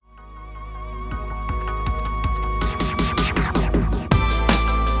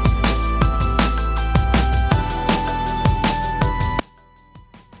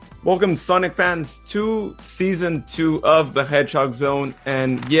Welcome, Sonic fans, to Season 2 of the Hedgehog Zone.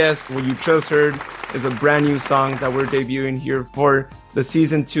 And yes, what you just heard is a brand new song that we're debuting here for the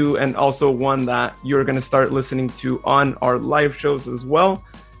Season 2, and also one that you're going to start listening to on our live shows as well.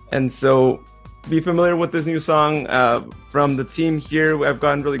 And so be familiar with this new song from the team here. I've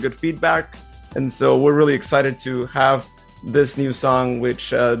gotten really good feedback. And so we're really excited to have this new song, which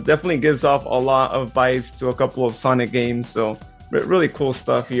definitely gives off a lot of vibes to a couple of Sonic games. So really cool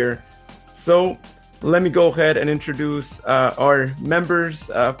stuff here. So let me go ahead and introduce our members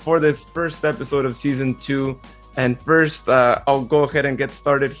for this first episode of Season 2. And first, I'll go ahead and get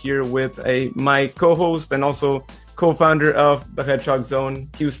started here with my co-host and also co-founder of the Hedgehog Zone,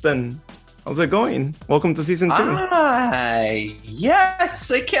 Houston. How's it going? Welcome to Season 2.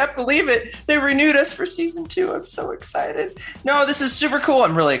 Yes, I can't believe it. They renewed us for Season 2. I'm so excited. No, this is super cool.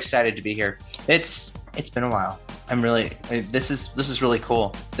 I'm really excited to be here. It's been a while. This is really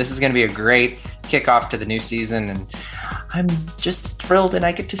cool. This is going to be a great kickoff to the new season, and I'm just thrilled. And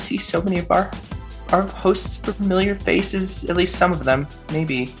I get to see so many of our hosts' familiar faces, at least some of them.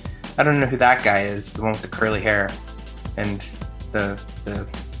 Maybe I don't know who that guy is, the one with the curly hair and the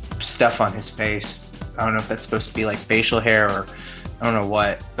stuff on his face. I don't know if that's supposed to be like facial hair or I don't know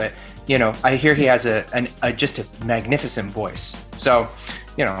what, but I hear he has a just a magnificent voice. So,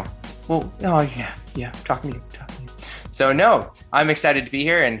 talk to me. So no, I'm excited to be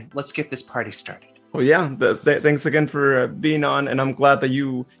here, and let's get this party started. Well, yeah, thanks again for being on, and I'm glad that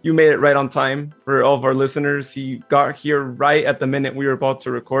you made it right on time for all of our listeners. He got here right at the minute we were about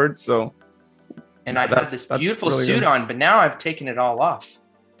to record, so. And I had this beautiful really suit on, but now I've taken it all off.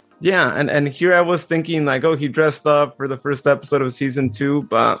 Yeah, and here I was thinking like, oh, he dressed up for the first episode of Season 2,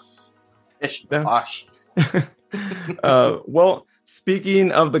 but. Gosh. Well,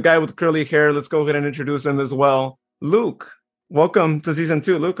 speaking of the guy with curly hair, let's go ahead and introduce him as well. Luke, welcome to Season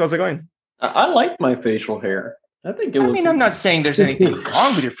 2. Luke, how's it going? I like my facial hair. I think it looks... I'm not saying there's anything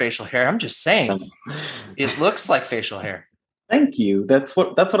wrong with your facial hair. I'm just saying it looks like facial hair. Thank you. That's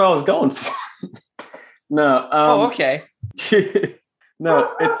what I was going for. No. Okay.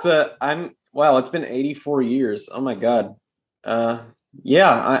 No, it's it's been 84 years. Oh my God.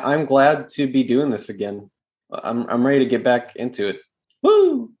 I'm glad to be doing this again. I'm ready to get back into it.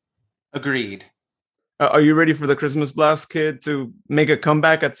 Woo! Agreed. Are you ready for the Christmas Blast Kid to make a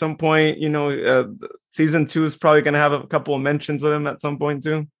comeback at some point? Season 2 is probably going to have a couple of mentions of him at some point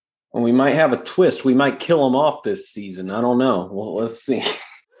too. Well, we might have a twist. We might kill him off this season. I don't know. Well, let's see.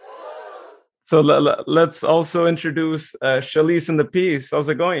 So let's also introduce Shalise in the piece. How's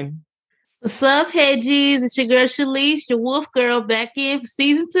it going? What's up, Hedgies? It's your girl Shalise, your wolf girl, back in for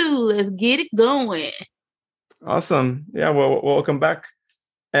Season 2. Let's get it going. Awesome. Yeah, well, welcome back.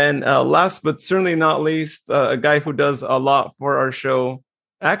 And last but certainly not least, a guy who does a lot for our show,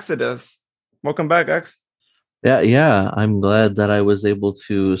 Exodus. Welcome back, X. Yeah. I'm glad that I was able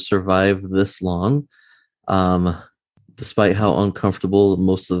to survive this long, despite how uncomfortable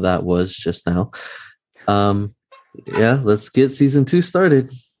most of that was just now. Let's get Season 2 started.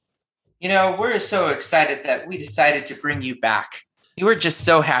 We're so excited that we decided to bring you back. We were just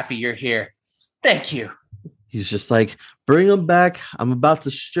so happy you're here. Thank you. He's just like, bring him back. I'm about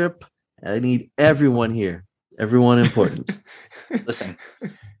to strip. I need everyone here. Everyone important. Listen,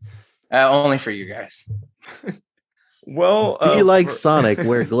 only for you guys. Well, be like Sonic,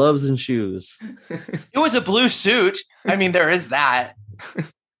 wear gloves and shoes. It was a blue suit. I mean, there is that.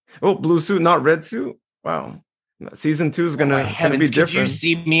 Oh, blue suit, not red suit. Wow. Season 2 is gonna be different. Could you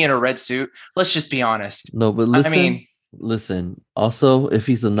see me in a red suit? Let's just be honest. No, but listen. Also, if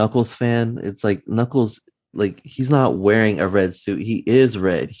he's a Knuckles fan, it's like Knuckles. Like, he's not wearing a red suit. He is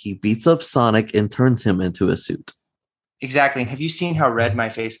red. He beats up Sonic and turns him into a suit. Exactly. And have you seen how red my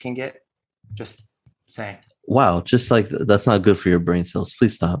face can get? Just saying. Wow. Just like, that's not good for your brain cells.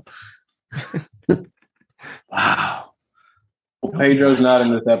 Please stop. Wow. Well, Pedro's not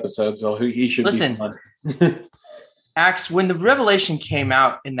in this episode, so he should listen. Be fun. Axe, when the revelation came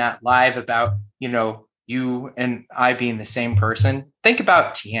out in that live about, you and I being the same person, think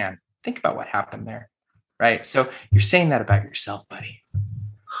about Tian. Think about what happened there. Right. So you're saying that about yourself, buddy.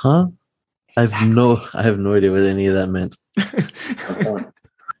 Huh? Exactly. I have no idea what any of that meant.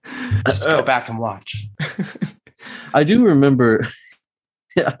 Just go back and watch. I do remember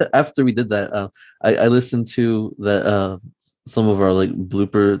after we did that, I listened to that some of our like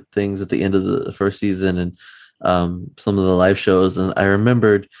blooper things at the end of the first season and some of the live shows, and I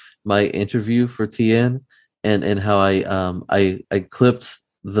remembered my interview for Tian and how I clipped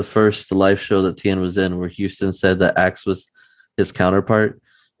the first live show that Tian was in, where Houston said that Axe was his counterpart,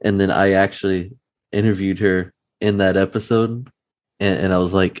 and then I actually interviewed her in that episode, and I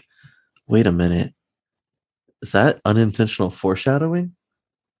was like, Wait a minute. Is that unintentional foreshadowing?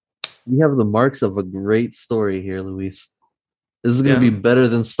 We have the marks of a great story here, Luis. This is going to be better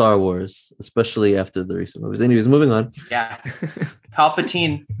than Star Wars, especially after the recent movies. Anyways, moving on. Yeah.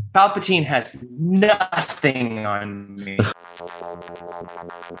 Palpatine has nothing on me.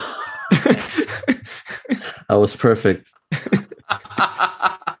 That was perfect.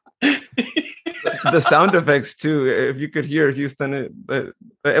 The sound effects too. If you could hear Houston, it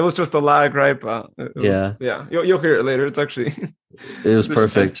was just a lag, right? Yeah. You'll hear it later. It's actually it was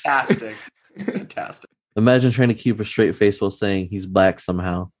perfect. Fantastic. Imagine trying to keep a straight face while saying he's black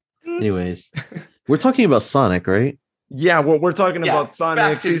somehow. Anyways, we're talking about Sonic, right? Yeah, we're talking about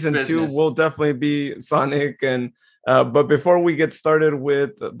Sonic season business. 2 will definitely be Sonic, and but before we get started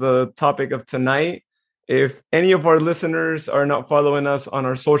with the topic of tonight, if any of our listeners are not following us on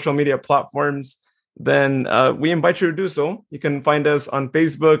our social media platforms, then we invite you to do so. You can find us on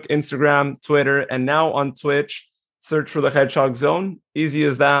Facebook, Instagram, Twitter, and now on Twitch. Search for the Hedgehog Zone. Easy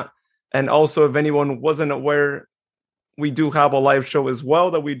as that. And also, if anyone wasn't aware, we do have a live show as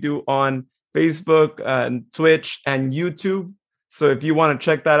well that we do on Facebook, and Twitch, and YouTube. So if you want to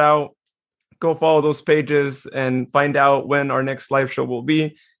check that out, go follow those pages and find out when our next live show will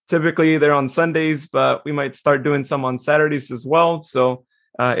be. Typically, they're on Sundays, but we might start doing some on Saturdays as well. So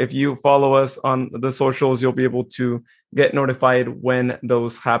if you follow us on the socials, you'll be able to get notified when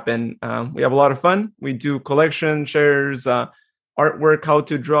those happen. We have a lot of fun. We do collection shares, artwork, how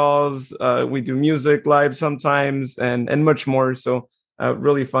to draws. We do music live sometimes, and much more. So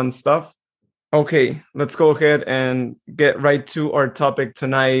really fun stuff. Okay, let's go ahead and get right to our topic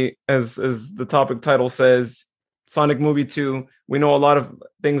tonight. As the topic title says, Sonic Movie 2. We know a lot of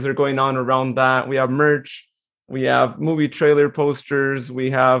things are going on around that. We have merch, we have movie trailer posters,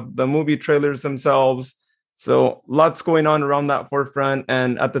 we have the movie trailers themselves. So lots going on around that forefront.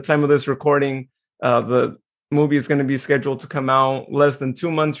 And at the time of this recording, the movie is going to be scheduled to come out less than 2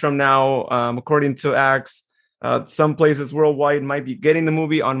 months from now, according to Axe. Some places worldwide might be getting the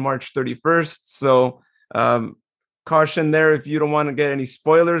movie on March 31st. So caution there if you don't want to get any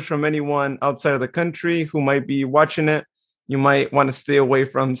spoilers from anyone outside of the country who might be watching it. You might want to stay away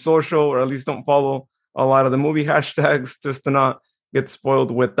from social, or at least don't follow a lot of the movie hashtags just to not get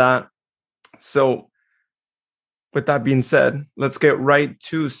spoiled with that. So with that being said, let's get right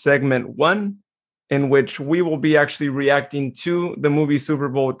to segment 1, in which we will be actually reacting to the movie Super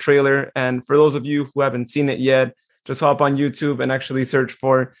Bowl trailer. And for those of you who haven't seen it yet, just hop on YouTube and actually search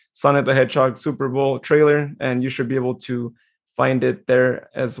for Sonic the Hedgehog Super Bowl trailer, and you should be able to find it there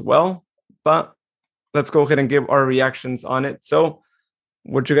as well. But let's go ahead and give our reactions on it. So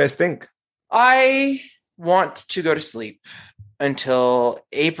what do you guys think? I want to go to sleep until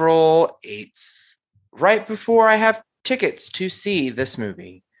April 8th, right before I have tickets to see this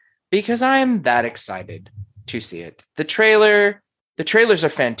movie, because I'm that excited to see it. The trailers are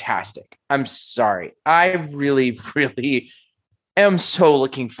fantastic. I'm sorry. I really, really am so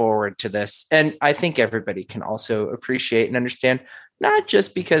looking forward to this. And I think everybody can also appreciate and understand, not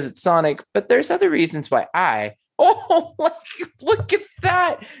just because it's Sonic, but there's other reasons why look at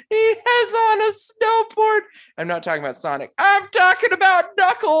that. He has on a snowboard. I'm not talking about Sonic. I'm talking about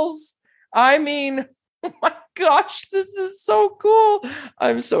Knuckles. I mean, oh my gosh, this is so cool.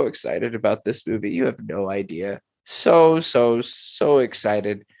 I'm so excited about this movie. You have no idea. So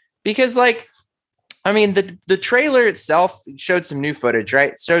excited. Because the trailer itself showed some new footage,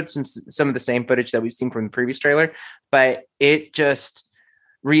 right? It showed some of the same footage that we've seen from the previous trailer, but it just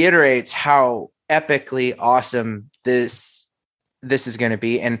reiterates how epically awesome this is going to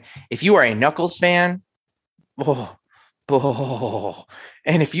be. And if you are a Knuckles fan, and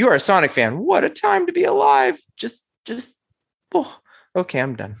if you are a Sonic fan, what a time to be alive. Okay,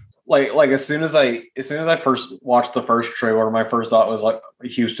 I'm done. Like as soon as I first watched the first trailer, my first thought was like,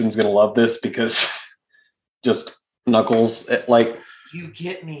 Houston's gonna love this because just Knuckles. You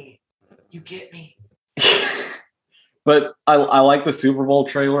get me. But I like the Super Bowl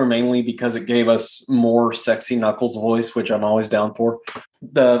trailer mainly because it gave us more sexy Knuckles voice, which I'm always down for.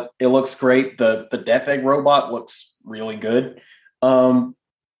 It looks great. The Death Egg robot looks really good. I'm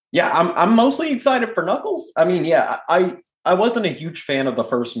mostly excited for Knuckles. I mean, yeah, I wasn't a huge fan of the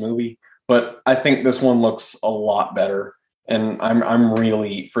first movie, but I think this one looks a lot better, and I'm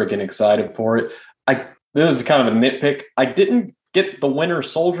really freaking excited for it. This is kind of a nitpick. I didn't get the Winter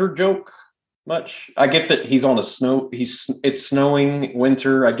Soldier joke much. I get that he's on it's snowing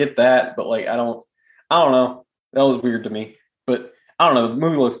winter. I get that, but I don't know. That was weird to me. But I don't know. The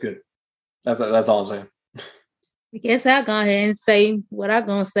movie looks good. That's all I'm saying. I guess I'll go ahead and say what I'm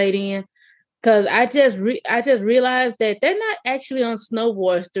gonna say then. Cause I just realized that they're not actually on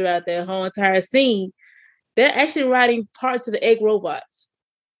snowboards throughout their whole entire scene. They're actually riding parts of the egg robots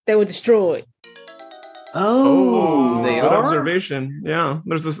that were destroyed. Oh, they good are. observation. Yeah,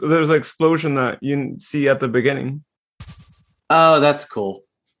 there's an explosion that you see at the beginning. Oh, that's cool.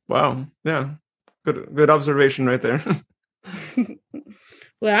 Wow. Yeah. Good observation right there.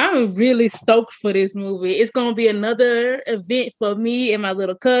 Well, I'm really stoked for this movie. It's gonna be another event for me and my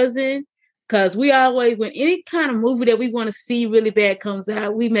little cousin. Cause we always, when any kind of movie that we want to see really bad comes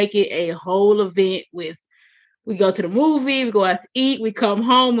out, we make it a whole event with. We go to the movie, we go out to eat, we come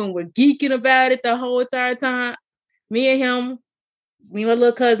home and we're geeking about it the whole entire time. Me and him, me and my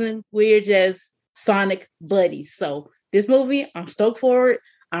little cousin, we're just Sonic buddies. So this movie, I'm stoked for it.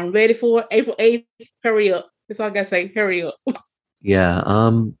 I'm ready for it. April 8th, hurry up. That's all I gotta say. Hurry up. Yeah,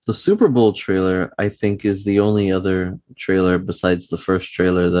 the Super Bowl trailer, I think, is the only other trailer besides the first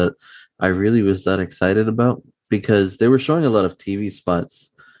trailer that I really was that excited about because they were showing a lot of TV spots.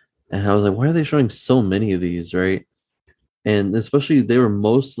 And I was like, why are they showing so many of these, right? And especially they were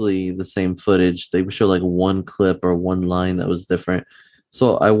mostly the same footage. They would show like one clip or one line that was different.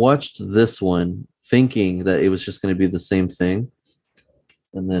 So I watched this one thinking that it was just going to be the same thing.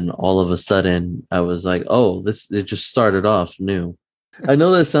 And then all of a sudden I was like, oh, it just started off new. I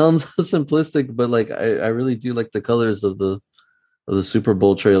know that sounds simplistic, but like I really do like the colors of the Super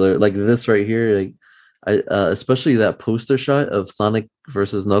Bowl trailer. Like this right here, like especially that poster shot of Sonic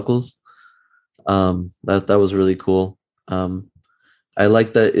versus Knuckles. That was really cool. I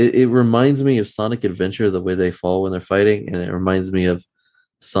like that it reminds me of Sonic Adventure, the way they fall when they're fighting, and it reminds me of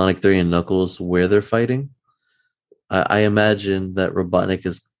Sonic 3 and Knuckles where they're fighting. I imagine that Robotnik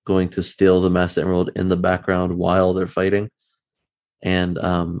is going to steal the Master Emerald in the background while they're fighting. And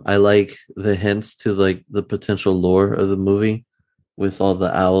I like the hints to like the potential lore of the movie with all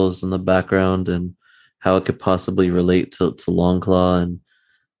the owls in the background and how it could possibly relate to Longclaw and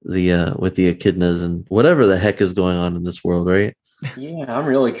the with the echidnas and whatever the heck is going on in this world, right? Yeah, I'm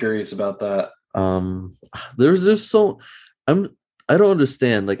really curious about that. There's just so I don't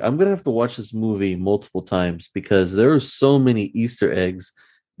understand. Like I'm gonna have to watch this movie multiple times because there are so many Easter eggs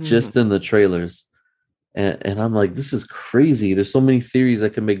just in the trailers. And I'm like, this is crazy. There's so many theories I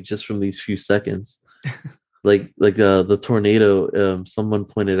can make just from these few seconds. like the tornado. Someone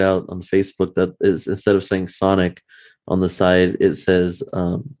pointed out on Facebook that is instead of saying Sonic on the side, it says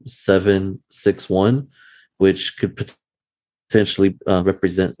 761, which could potentially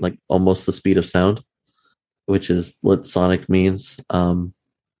represent like almost the speed of sound, which is what Sonic means.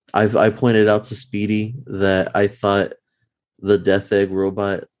 I pointed out to Speedy that I thought the Death Egg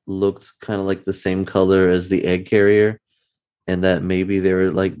robot looked kind of like the same color as the egg carrier, and that maybe they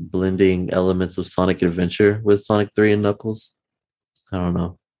were like blending elements of Sonic Adventure with Sonic 3 and Knuckles. I don't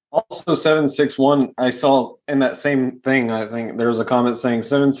know. Also, 761, I saw in that same thing, I think there was a comment saying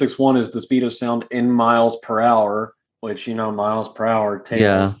 761 is the speed of sound in miles per hour, which, miles per hour takes.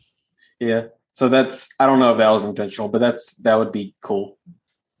 Yeah. Yeah. So that's, I don't know if that was intentional, but that would be cool.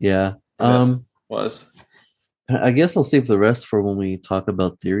 Yeah. Was. I guess I'll save the rest for when we talk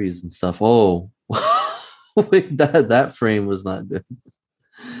about theories and stuff. Oh, wait, that frame was not good.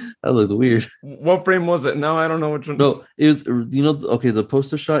 That looked weird. What frame was it? No, I don't know which one. No, it was, okay, the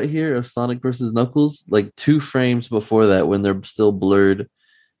poster shot here of Sonic versus Knuckles, like 2 frames before that when they're still blurred,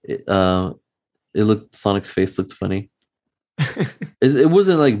 it looked, Sonic's face looked funny. It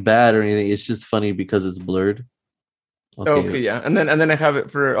wasn't like bad or anything. It's just funny because it's blurred. Okay, yeah. And then I have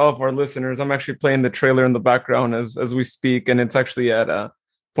it for all of our listeners. I'm actually playing the trailer in the background as we speak, and it's actually at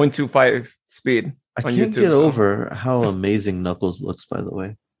 0.25 speed. I can't get over how amazing Knuckles looks, by the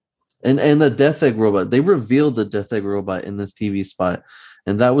way. And the Death Egg robot, they revealed the Death Egg robot in this TV spot,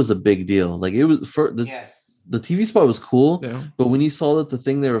 and that was a big deal. Like it was for the TV spot was cool, yeah. But when you saw that the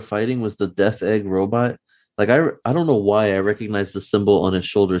thing they were fighting was the Death Egg robot, like I don't know why I recognize the symbol on his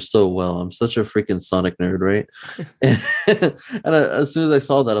shoulder so well. I'm such a freaking Sonic nerd, right? and as soon as I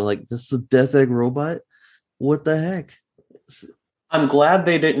saw that, I'm like, this is a Death Egg robot? What the heck? I'm glad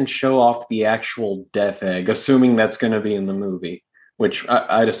they didn't show off the actual Death Egg, assuming that's going to be in the movie, which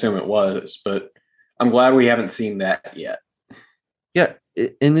I'd assume it was, but I'm glad we haven't seen that yet. Yeah,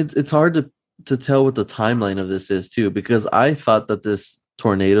 and it's hard to tell what the timeline of this is, too, because I thought that this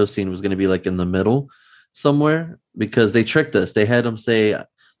tornado scene was going to be like in the middle somewhere, because they tricked us. They had him say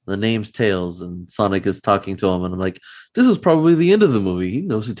the name's Tails, and Sonic is talking to him, and I'm like, this is probably the end of the movie. He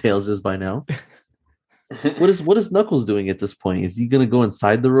knows who Tails is by now. What is Knuckles doing at this point? Is he going to go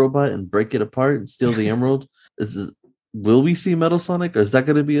inside the robot and break it apart and steal the emerald? Will we see Metal Sonic, or is that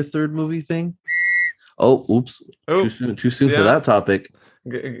going to be a third movie thing? Oh, oops. Oh, Too soon for that topic.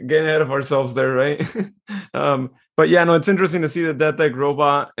 Getting ahead of ourselves there, right? But yeah, no, it's interesting to see the Death Egg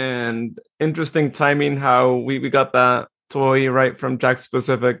robot, and interesting timing how we got that toy right from Jack's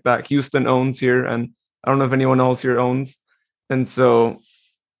Pacific that Houston owns here, and I don't know if anyone else here owns. And so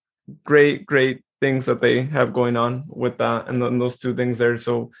great things that they have going on with that, and then those two things there.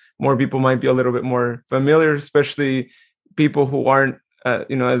 So more people might be a little bit more familiar, especially people who aren't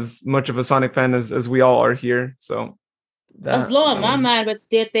as much of a Sonic fan as we all are here. So what's blowing my mind about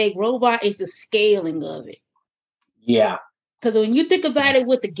the Death Egg robot is the scaling of it. Yeah. Because when you think about it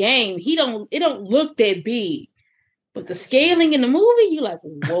with the game, it don't look that big. But the scaling in the movie, you're like,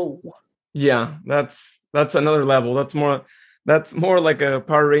 whoa. Yeah, that's another level. That's more like a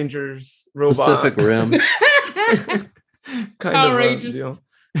Power Rangers robot. Pacific Rim. Kind Power of Rangers. Deal.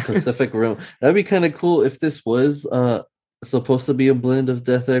 Pacific Rim. That'd be kind of cool if this was supposed to be a blend of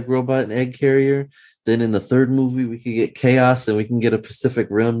Death Egg robot and Egg Carrier. Then in the third movie, we could get Chaos and we can get a Pacific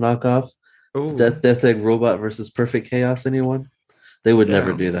Rim knockoff. Death Egg robot versus Perfect Chaos. Anyone? They would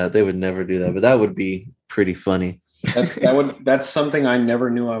never do that. They would never do that. But that would be pretty funny. That's something I never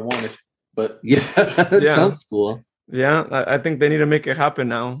knew I wanted. But it sounds cool. Yeah, I think they need to make it happen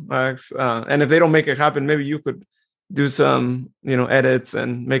now, Max. And if they don't make it happen, maybe you could do some, edits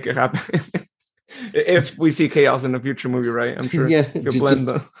and make it happen. If we see Chaos in the future movie, right? I'm sure. Yeah, you blend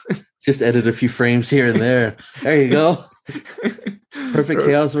just edit a few frames here and there. There you go. Perfect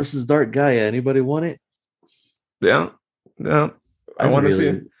Chaos versus Dark Gaia. Anybody want it? Yeah. I want to see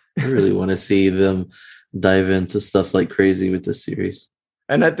it. I really want to see them dive into stuff like crazy with this series.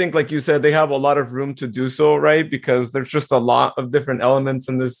 And I think, like you said, they have a lot of room to do so, right? Because there's just a lot of different elements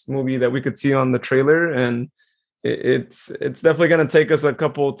in this movie that we could see on the trailer. And it's definitely going to take us a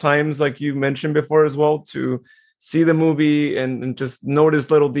couple times, like you mentioned before as well, to see the movie and just notice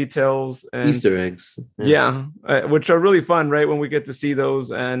little details and Easter eggs. Which are really fun, right? When we get to see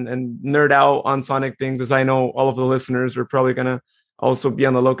those and nerd out on Sonic things, as I know all of the listeners are probably going to also be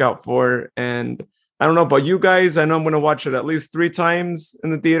on the lookout for. And I don't know about you guys. I know I'm going to watch it at least 3 times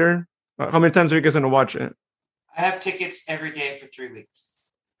in the theater. How many times are you guys going to watch it? I have tickets every day for 3 weeks.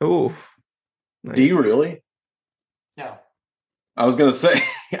 Oh, nice. Do you really? No. I was going to say,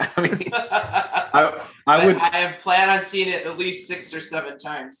 I mean, I would. I have planned on seeing it at least 6 or 7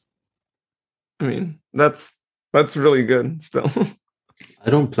 times. I mean, that's really good still.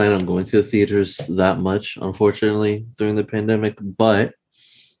 I don't plan on going to the theaters that much, unfortunately, during the pandemic, but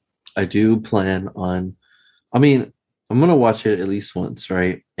I do plan on, I'm going to watch it at least once,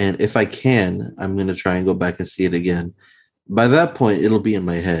 right? And if I can, I'm going to try and go back and see it again. By that point, it'll be in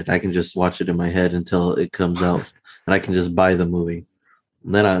my head. I can just watch it in my head until it comes out, and I can just buy the movie.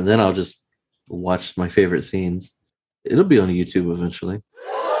 And then I'll just watch my favorite scenes. It'll be on YouTube eventually.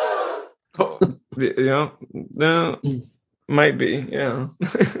 Oh, yeah. Might be, yeah.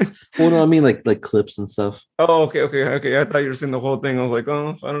 Well, no, I mean like clips and stuff. Oh, okay. I thought you were seeing the whole thing. I was like,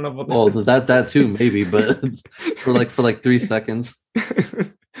 oh, I don't know about that. Oh, that too, maybe, but for like 3 seconds.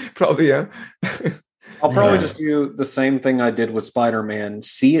 Probably, yeah. I'll probably just do the same thing I did with Spider-Man.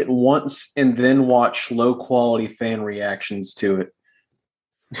 See it once and then watch low-quality fan reactions to it.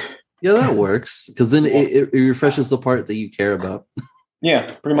 Yeah, that works. Because then it refreshes the part that you care about. Yeah,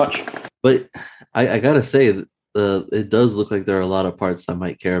 pretty much. But I gotta say that it does look like there are a lot of parts I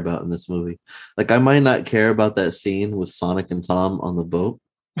might care about in this movie. Like I might not care about that scene with Sonic and Tom on the boat.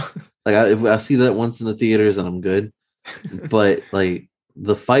 Like if I see that once in the theaters and I'm good. But like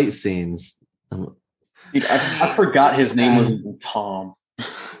the fight scenes. Dude, I forgot his name was Tom.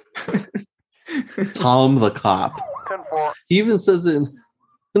 Tom the cop. He even says it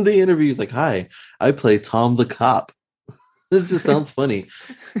in the interview. He's like, "Hi, I play Tom the cop." It just sounds funny.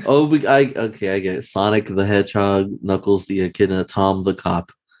 I get it. Sonic the Hedgehog, Knuckles the Echidna, Tom the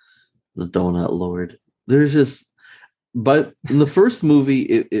cop, the Donut Lord. There's just, but in the first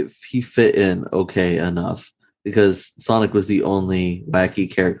movie, he fit in okay enough because Sonic was the only wacky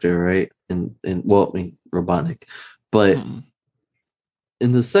character, right? Robotnik. But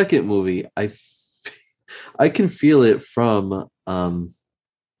in the second movie, I can feel it from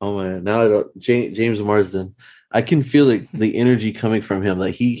James Marsden. I can feel the energy coming from him.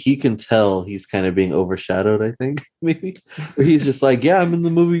 Like he can tell he's kind of being overshadowed, I think, maybe. Or he's just like, yeah, I'm in the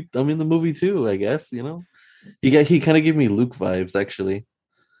movie too, I guess, He kind of gave me Luke vibes, actually.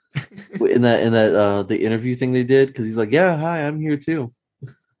 in that the interview thing they did, because he's like, yeah, hi, I'm here too.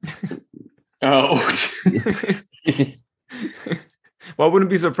 Oh. Well, I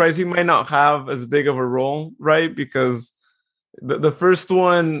wouldn't be surprised he might not have as big of a role, right? Because the first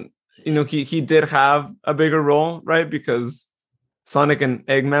one, he did have a bigger role, right? Because Sonic and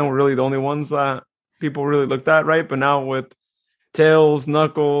Eggman were really the only ones that people really looked at, right? But now with Tails,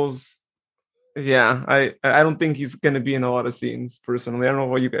 Knuckles, yeah, I don't think he's going to be in a lot of scenes personally. I don't know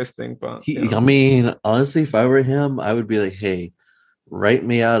what you guys think, but I mean, honestly, if I were him, I would be like, hey, write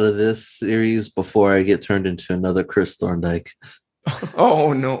me out of this series before I get turned into another Chris Thorndike.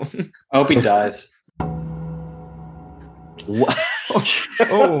 Oh no. I hope he dies. What?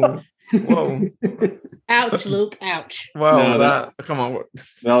 Oh, whoa. Ouch, Luke. Ouch. Wow, No, come on.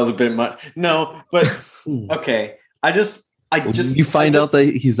 That was a bit much. No, but okay. You find out that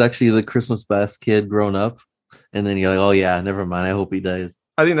he's actually the Christmas Bass kid grown up, and then you're like, oh yeah, never mind. I hope he dies.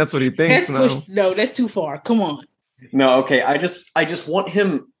 I think that's what he thinks now. No, that's too far. Come on. No, okay. I just want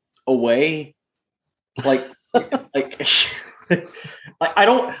him away. Like I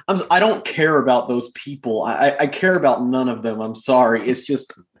don't care about those people. I care about none of them. I'm sorry. It's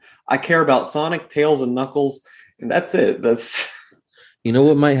just I care about Sonic, Tails, and Knuckles, and that's it. That's You know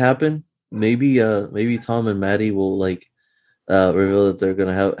what might happen? Maybe Tom and Maddie will reveal that they're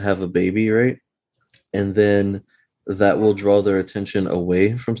gonna have a baby, right? And then that will draw their attention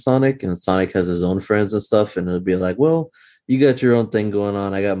away from Sonic, and Sonic has his own friends and stuff, and it'll be like, well, you got your own thing going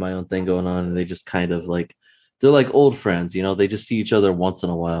on, I got my own thing going on, and they just kind of they're like old friends, they just see each other once in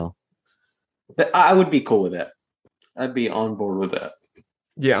a while. I would be cool with that. I'd be on board with that.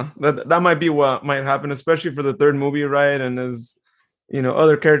 Yeah, that might be what might happen, especially for the third movie, right? And as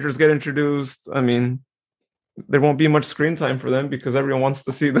other characters get introduced, I mean, there won't be much screen time for them because everyone wants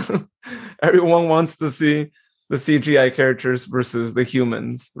to see them. Everyone wants to see the CGI characters versus the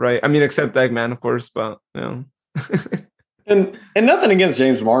humans, right? I mean, except Eggman, of course, but And nothing against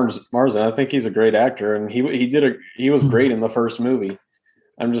James Marsden. I think he's a great actor, and he was great in the first movie.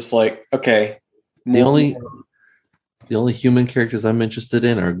 I'm just like, okay. The only human characters I'm interested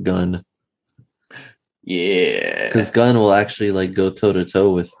in are Gun. Yeah, because Gun will actually go toe to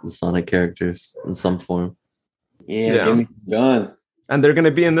toe with the Sonic characters in some form. Yeah, give me Gun. And they're going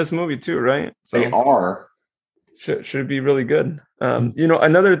to be in this movie too, right? So they are. Should be really good.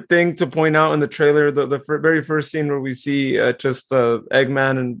 Another thing to point out in the trailer, the very first scene where we see just the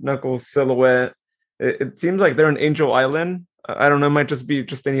Eggman and Knuckles silhouette, it seems like they're on Angel Island. I don't know, it might just be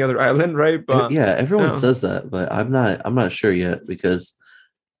just any other island, right? But yeah, everyone says that, but I'm not sure yet because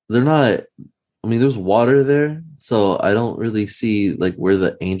they're not. I mean, there's water there, so I don't really see where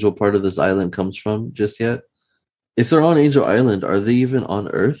the angel part of this island comes from just yet. If they're on Angel Island, are they even on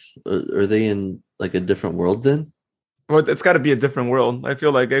Earth? Are they in a different world then? Well, it's got to be a different world. I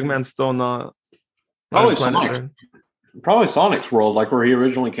feel like Eggman's still not. Probably Sonic. Probably Sonic's world, where he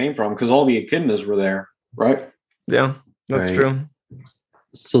originally came from, because all the echidnas were there, right? Yeah, that's true.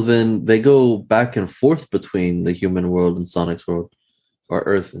 So then they go back and forth between the human world and Sonic's world, or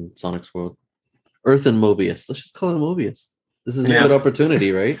Earth and Sonic's world. Earth and Mobius. Let's just call it Mobius. This is a good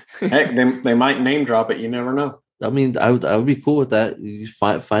opportunity, right? Heck, they might name drop it. You never know. I mean, I would be cool with that.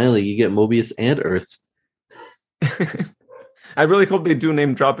 Finally, you get Mobius and Earth. I really hope they do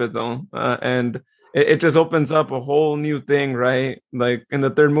name drop it though, and it just opens up a whole new thing, right? In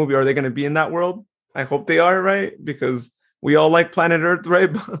the third movie, are they going to be in that world? I hope they are, right? Because we all like Planet Earth, right?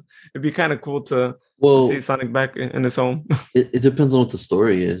 It'd be kind of cool to see Sonic back in his home. It depends on what the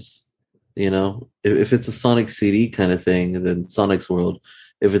story is. If it's a Sonic CD kind of thing, then Sonic's world.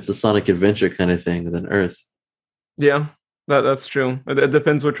 If it's a Sonic Adventure kind of thing, then Earth. Yeah, that's true. It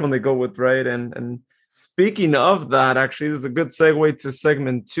depends which one they go with, right? And speaking of that, actually, this is a good segue to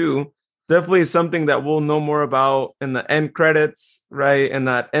segment 2. Definitely something that we'll know more about in the end credits, right? And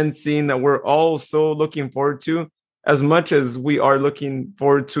that end scene that we're all so looking forward to, as much as we are looking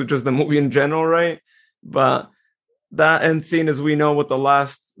forward to just the movie in general, right? But that end scene, as we know with the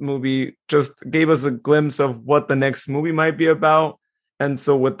last movie, just gave us a glimpse of what the next movie might be about. And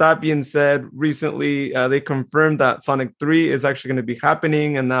so with that being said, recently they confirmed that Sonic 3 is actually going to be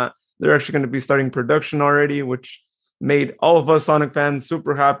happening and that they're actually going to be starting production already, which made all of us Sonic fans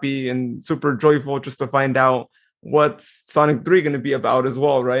super happy and super joyful just to find out what's Sonic 3 going to be about as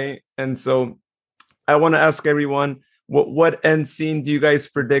well, right? And so I want to ask everyone, what end scene do you guys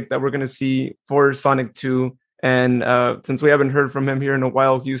predict that we're going to see for Sonic 2? And since we haven't heard from him here in a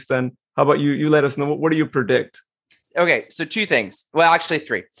while, Houston, how about you? You let us know. What do you predict? Okay, so 2 things. Well, actually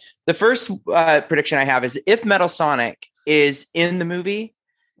 3. The first prediction I have is if Metal Sonic is in the movie,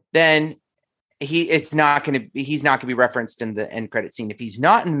 then he's not going to be referenced in the end credit scene. If he's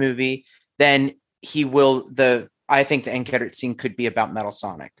not in the movie, then he will. I think the end credit scene could be about Metal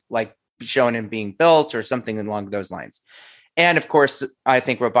Sonic, showing him being built or something along those lines. And of course, I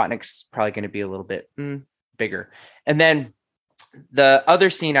think Robotnik's probably going to be a little bit bigger. And then the other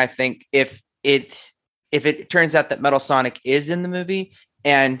scene, I think, if it turns out that Metal Sonic is in the movie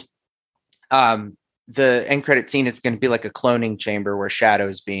and the end credit scene is going to be like a cloning chamber where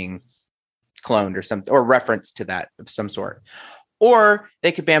Shadow's being cloned or something, or reference to that of some sort. Or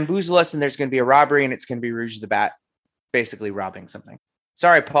they could bamboozle us and there's going to be a robbery and it's going to be Rouge the Bat basically robbing something.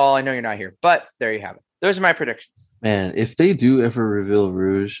 Sorry, Paul, I know you're not here, but there you have it. Those are my predictions. Man, if they do ever reveal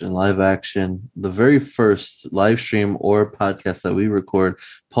Rouge in live action, the very first live stream or podcast that we record,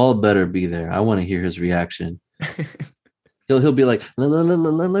 Paul better be there. I want to hear his reaction. He'll be like,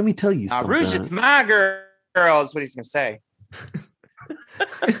 let me tell you something. Rouge is my girl is what he's going to say.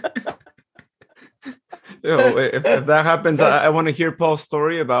 If that happens, I want to hear Paul's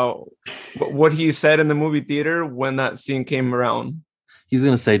story about what he said in the movie theater when that scene came around. He's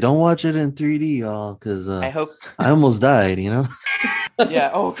gonna say, "Don't watch it in 3D, y'all," because I hope I almost died. You know?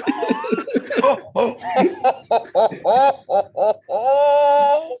 Yeah. Oh.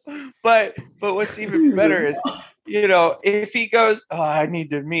 But what's even better is, if he goes, "Oh, I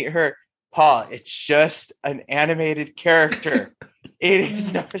need to meet her," Paul, it's just an animated character. It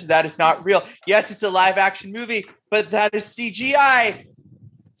is not. That is not real. Yes, it's a live action movie, but that is CGI.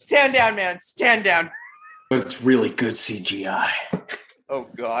 Stand down, man. Stand down. But it's really good CGI. Oh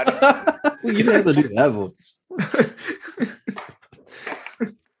God. Well, you don't have to do that voice.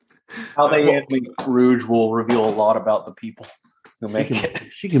 How they animate Rouge will reveal a lot about the people who make it.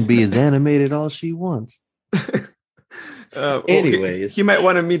 She can be as animated all she wants. Anyways, he might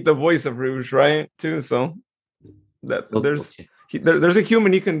want to meet the voice of Rouge, right? Too. So there's a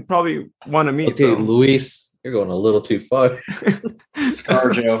human you can probably want to meet. Okay, though. Luis, you're going a little too far.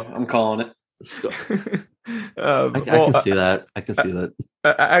 ScarJo, I'm calling it. I can see that. I can see that.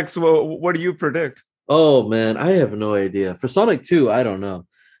 Axel, what do you predict? Oh man, I have no idea. For Sonic 2, I don't know.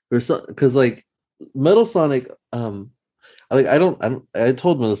 Because like Metal Sonic, I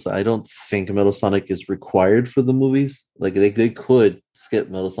told Melissa I don't think Metal Sonic is required for the movies. Like they could skip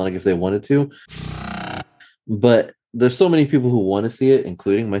Metal Sonic if they wanted to, but there's so many people who want to see it,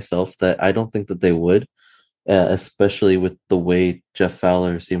 including myself, that I don't think that they would, especially with the way Jeff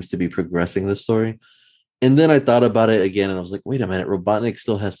Fowler seems to be progressing the story. And then I thought about it again, and I was like, wait a minute, Robotnik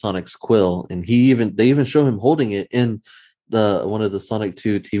still has Sonic's quill, and they even show him holding it in one of the Sonic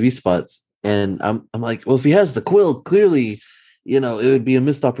 2 TV spots. And I'm like, well, if he has the quill, clearly, it would be a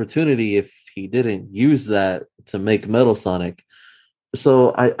missed opportunity if he didn't use that to make Metal Sonic.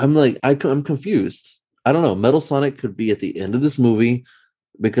 So I'm confused. I don't know. Metal Sonic could be at the end of this movie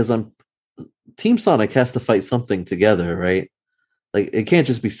because Team Sonic has to fight something together, right? Like it can't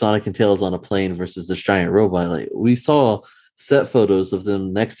just be Sonic and Tails on a plane versus this giant robot. Like we saw set photos of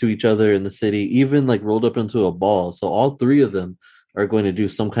them next to each other in the city, even like rolled up into a ball. So all three of them are going to do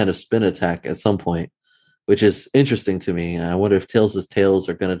some kind of spin attack at some point, which is interesting to me. I wonder if Tails' tails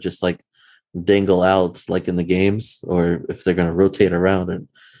are going to just like dangle out like in the games, or if they're going to rotate around. And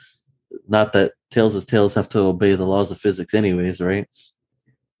not that Tails' tails have to obey the laws of physics anyways, right?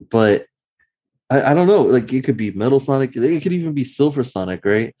 But I don't know. Like it could be Metal Sonic. It could even be Silver Sonic,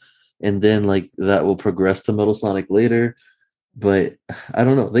 right? And then like that will progress to Metal Sonic later. But I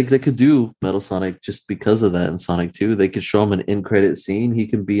don't know. They could do Metal Sonic just because of that in Sonic 2. They could show him an end credit scene. He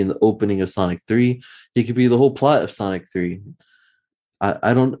can be in the opening of Sonic 3. He could be the whole plot of Sonic 3.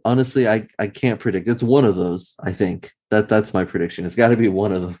 I don't honestly. I can't predict. It's one of those. I think that's my prediction. It's got to be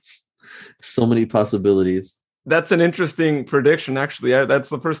one of those. So many possibilities. That's an interesting prediction. Actually, that's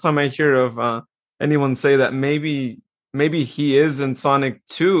the first time I hear of anyone say that maybe he is in Sonic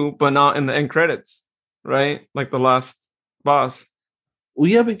 2, but not in the end credits, right? Like the last boss. Well,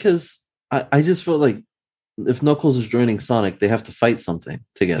 yeah, because I just felt like if Knuckles is joining Sonic, they have to fight something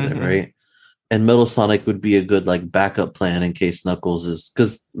together, right? And Metal Sonic would be a good like backup plan in case Knuckles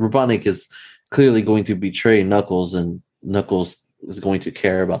because Robotnik is clearly going to betray Knuckles, and Knuckles is going to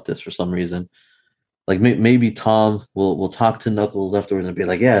care about this for some reason. Like maybe Tom will talk to Knuckles afterwards and be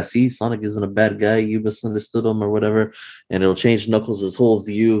like, yeah, see, Sonic isn't a bad guy. You misunderstood him or whatever. And it'll change Knuckles' whole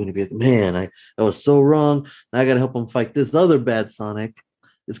view. And he'll be like, man, I was so wrong. Now I got to help him fight this other bad Sonic.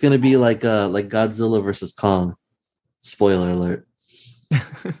 It's going to be like Godzilla versus Kong. Spoiler alert.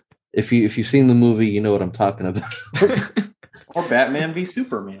 If you've seen the movie, you know what I'm talking about. Or Batman v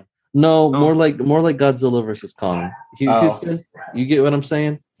Superman. No, more like Godzilla versus Kong. Houston, you get what I'm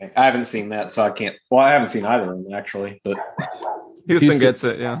saying? I haven't seen that, so I can't. Well, I haven't seen either of them actually, but Houston gets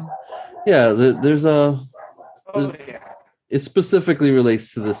it. Yeah. Yeah. It specifically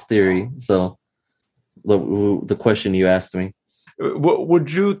relates to this theory. So the question you asked me.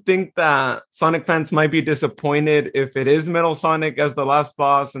 Would you think that Sonic fans might be disappointed if it is Metal Sonic as the last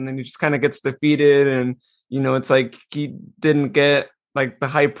boss, and then he just kind of gets defeated, and it's like he didn't get like the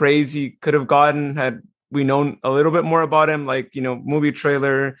high praise he could have gotten had we know a little bit more about him, like, movie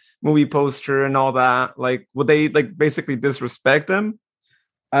trailer, movie poster, and all that? Like, would they like basically disrespect him?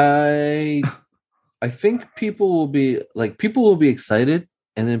 I I think people will be excited,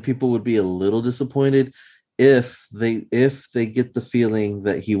 and then people would be a little disappointed if they get the feeling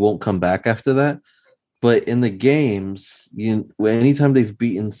that he won't come back after that. But in the games, anytime they've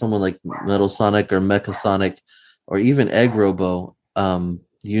beaten someone like Metal Sonic or Mecha Sonic or even Egg Robo,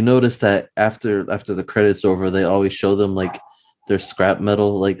 you notice that after the credits over, they always show them like their scrap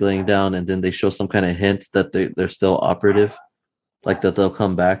metal like laying down, and then they show some kind of hint that they're still operative, like that they'll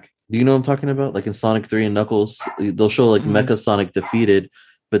come back. Do you know what I'm talking about? Like in Sonic 3 and Knuckles, they'll show like Mecha Sonic defeated,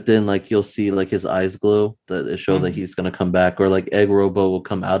 but then like you'll see like his eyes glow that show that he's gonna come back, or like Egg Robo will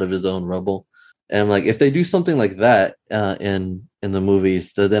come out of his own rubble. And like if they do something like that in the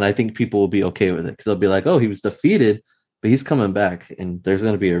movies, then I think people will be okay with it, because they'll be like, oh, he was defeated, but he's coming back, and there's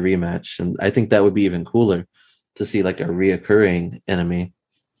going to be a rematch. And I think that would be even cooler to see like a reoccurring enemy.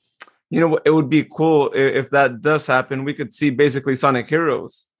 It would be cool if that does happen. We could see basically Sonic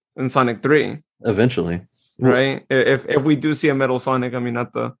Heroes in Sonic 3 eventually, right? If we do see a Metal Sonic, I mean,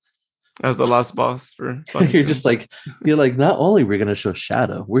 as the last boss for Sonic. you're like, not only we're gonna show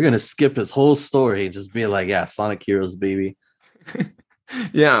Shadow, we're gonna skip his whole story and just be like, yeah, Sonic Heroes, baby.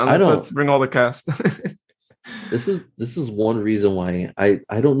 Yeah, let's bring all the cast. This is one reason why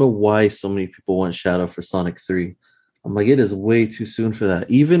I don't know why so many people want Shadow for Sonic 3. I'm like, it is way too soon for that.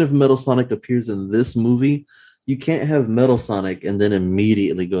 Even if Metal Sonic appears in this movie, you can't have Metal Sonic and then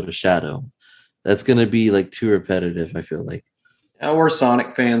immediately go to Shadow. That's gonna be like too repetitive, I feel like. We're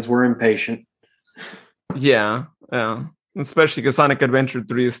Sonic fans. We're impatient. Yeah. Especially because Sonic Adventure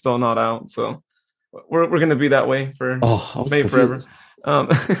 3 is still not out, so we're gonna be that way for maybe forever.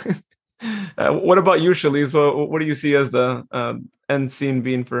 What about you, Shalice? What do you see as the end scene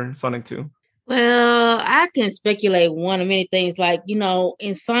being for Sonic 2? Well, I can speculate one of many things. Like,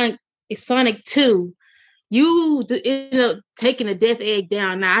 in Sonic 2, taking the death egg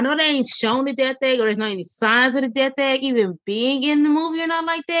down. Now, I know they ain't shown the death egg, or there's not any signs of the death egg even being in the movie or not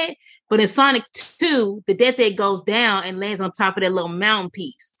like that. But in Sonic 2, the death egg goes down and lands on top of that little mountain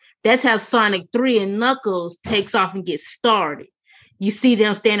piece. That's how Sonic 3 and Knuckles takes off and gets started. You see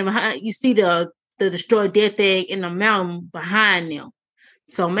them standing behind, you see the destroyed death egg in the mountain behind them.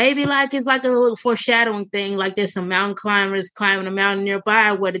 So maybe like it's like a little foreshadowing thing, like there's some mountain climbers climbing a mountain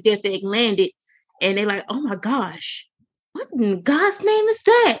nearby where the death egg landed. And they're like, oh my gosh, what in God's name is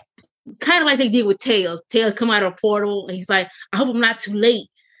that? Kind of like they did with Tails. Tails come out of a portal and he's like, I hope I'm not too late.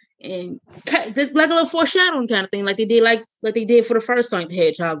 And it's like a little foreshadowing kind of thing, like they did for the first Sonic the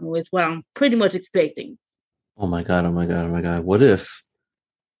Hedgehog movie, is what I'm pretty much expecting. Oh my god. What if,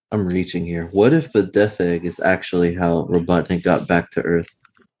 I'm reaching here, what if the death egg is actually how Robotnik got back to Earth?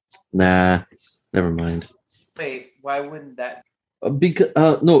 Nah, never mind. Wait, why wouldn't that? Because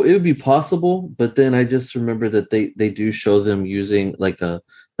no, it would be possible, but then I just remember that they do show them using like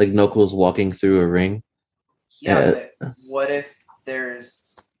Knuckles walking through a ring. Yeah, but what if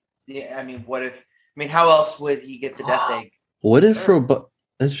there's? Yeah, how else would he get the death egg? What if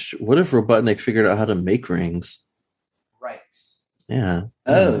Robotnik figured out how to make rings? Right. Yeah.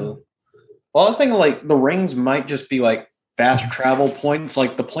 Oh. Well, I was thinking like the rings might just be like fast travel points.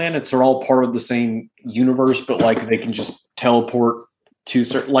 Like the planets are all part of the same universe, but like they can just teleport to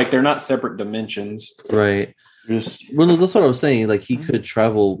certain, like they're not separate dimensions. Right. Well, that's what I was saying. Like he could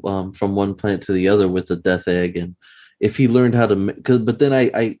travel from one planet to the other with the death egg, and if he learned how to, but then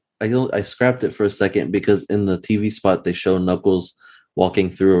I scrapped it for a second because in the TV spot they show Knuckles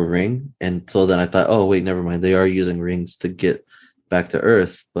walking through a ring, and so then I thought, oh wait, never mind. They are using rings to get back to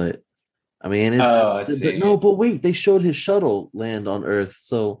Earth, but I mean, but wait, they showed his shuttle land on Earth.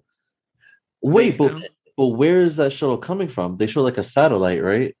 So wait, but where is that shuttle coming from? They show like a satellite,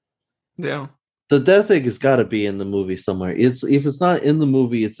 right? Yeah. The death egg has got to be in the movie somewhere. If it's not in the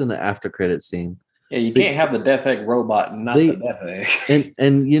movie, it's in the after credit scene. Yeah, you can't have the death egg robot and not the death egg.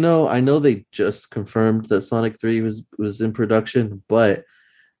 And I know they just confirmed that Sonic 3 was in production, but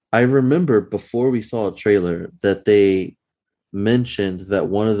I remember before we saw a trailer that they mentioned that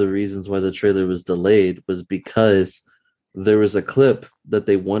one of the reasons why the trailer was delayed was because there was a clip that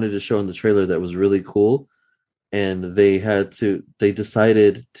they wanted to show in the trailer that was really cool, and they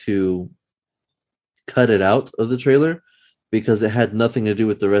decided to cut it out of the trailer because it had nothing to do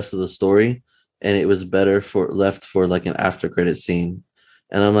with the rest of the story, and it was better left for like an after credit scene.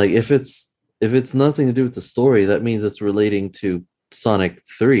 And I'm like, if it's nothing to do with the story, that means it's relating to Sonic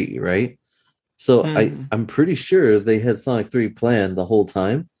 3, right? So I'm pretty sure they had Sonic 3 planned the whole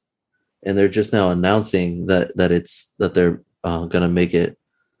time, and they're just now announcing that they're gonna make it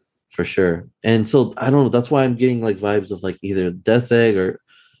for sure. And so I don't know. That's why I'm getting like vibes of like either Death Egg or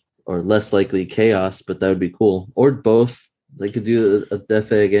less likely Chaos, but that would be cool. Or both. They could do a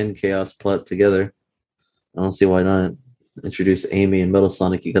Death Egg and Chaos plot together. I don't see why not. Introduce Amy and Metal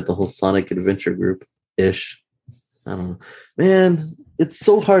Sonic. You got the whole Sonic Adventure group ish. I don't know. Man, it's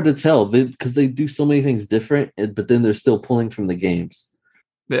so hard to tell because they do so many things different, but then they're still pulling from the games.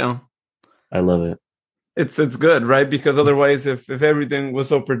 Yeah. I love it. It's good, right? Because otherwise, if everything was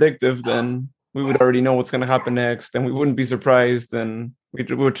so predictive, then we would already know what's going to happen next, and we wouldn't be surprised, and we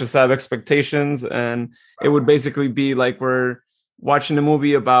would just have expectations, and it would basically be like we're watching a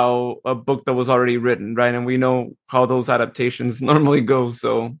movie about a book that was already written, right? And we know how those adaptations normally go,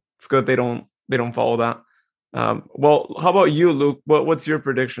 so it's good they don't follow that. Well, how about you, Luke? What's your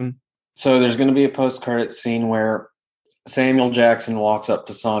prediction? So there's going to be a post-credit scene where Samuel Jackson walks up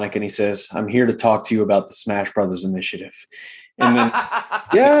to Sonic and he says, "I'm here to talk to you about the Smash Brothers initiative." And then,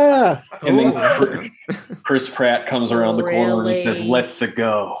 yeah. And then Chris Pratt comes around the corner and says, "Let's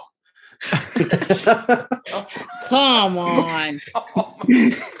go." Come on.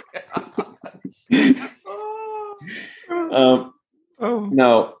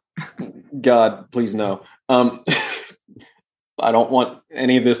 No, God, please no. I don't want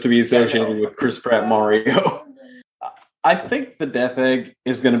any of this to be associated with Chris Pratt Mario. I think the Death Egg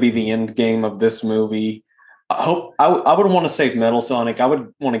is going to be the end game of this movie. I would want to save Metal Sonic. I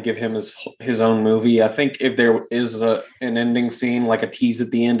would want to give him his own movie. I think if there is an ending scene, like a tease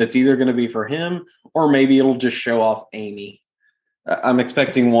at the end, it's either going to be for him or maybe it'll just show off Amy. I'm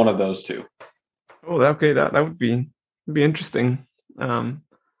expecting one of those two. Oh, okay, that would be interesting.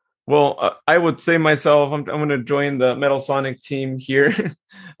 Well, I would say myself, I'm going to join the Metal Sonic team here.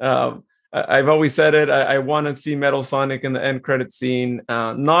 I've always said it. I want to see Metal Sonic in the end credit scene.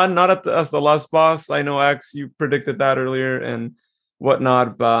 Not as the last boss. I know X, you predicted that earlier and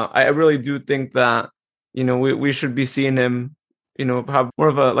whatnot, but I really do think that we should be seeing him, have more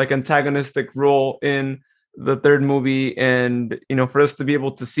of a like antagonistic role in the third movie, and for us to be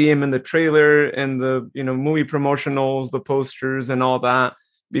able to see him in the trailer and the movie promotionals, the posters, and all that,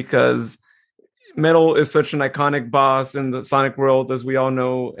 because Metal is such an iconic boss in the Sonic world, as we all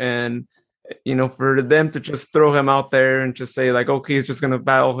know, and for them to just throw him out there and just say like, okay, he's just going to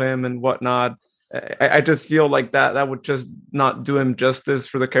battle him and whatnot, I just feel like that would just not do him justice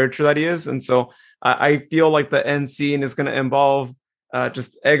for the character that he is. And so I feel like the end scene is going to involve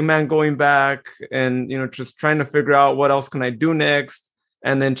just Eggman going back and just trying to figure out what else can I do next,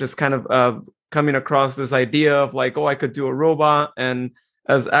 and then just kind of coming across this idea of like, oh, I could do a robot. And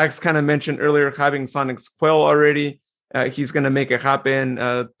as Axe kind of mentioned earlier, having Sonic's quill already, he's going to make it happen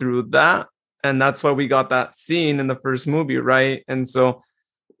through that. And that's why we got that scene in the first movie, right? And so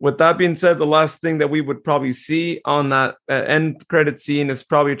with that being said, the last thing that we would probably see on that end credit scene is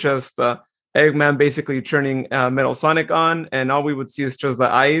probably just Eggman basically turning Metal Sonic on, and all we would see is just the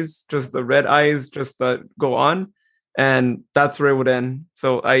eyes, just the red eyes, just go on. And that's where it would end.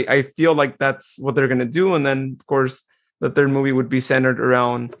 So I feel like that's what they're going to do. And then, of course, the third movie would be centered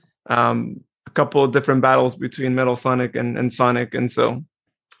around a couple of different battles between Metal Sonic and Sonic. And so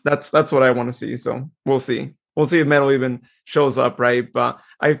that's what I want to see. So we'll see. We'll see if Metal even shows up, right? But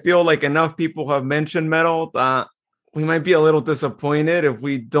I feel like enough people have mentioned Metal that we might be a little disappointed if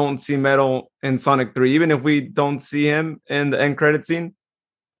we don't see Metal in Sonic 3. Even if we don't see him in the end credit scene,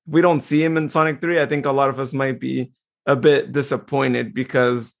 if we don't see him in Sonic 3, I think a lot of us might be a bit disappointed,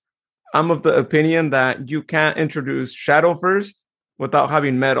 because I'm of the opinion that you can't introduce Shadow first without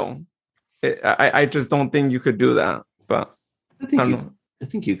having Metal. I just don't think you could do that. But I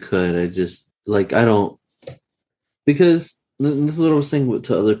think you could. I don't, because this is what I was saying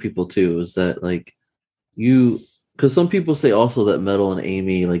to other people too, is that like because some people say also that Metal and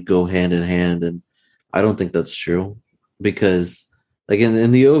Amy like go hand in hand, and I don't think that's true, because like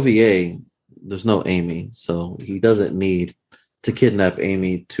in the OVA, there's no Amy, so he doesn't need to kidnap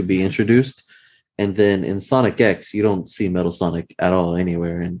Amy to be introduced. And then in Sonic X, you don't see Metal Sonic at all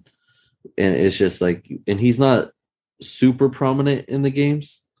anywhere, and it's just like, and he's not super prominent in the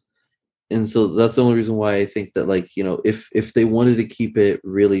games. And so that's the only reason why I think that, like, if they wanted to keep it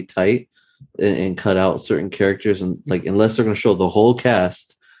really tight and cut out certain characters, and like, unless they're going to show the whole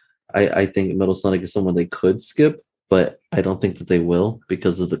cast, I think Metal Sonic is someone they could skip, but I don't think that they will,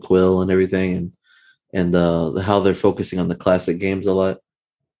 because of the quill and everything, and how they're focusing on the classic games a lot.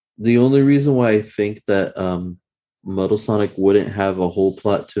 The only reason why I think that Metal Sonic wouldn't have a whole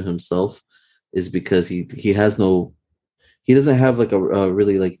plot to himself is because he doesn't have like a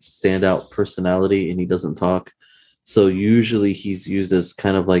really like standout personality, and he doesn't talk. So usually he's used as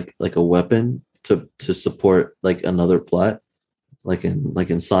kind of like a weapon to support like another plot. like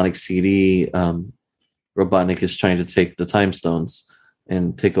in Sonic CD, Robotnik is trying to take the time stones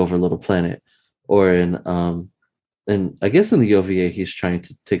and take over Little Planet, or and I guess in the OVA he's trying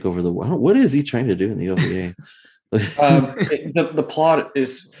to take over the world. What is he trying to do in the OVA? The plot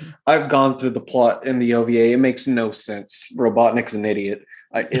is, I've gone through the plot in the OVA. It makes no sense. Robotnik's an idiot.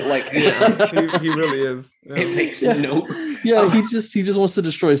 He really is. Yeah. It makes no. Yeah, he just wants to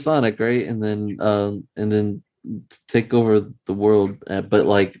destroy Sonic, right? And then take over the world. But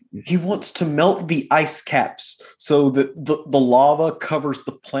like he wants to melt the ice caps so that the lava covers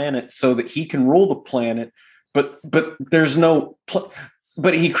the planet so that he can rule the planet. But there's no.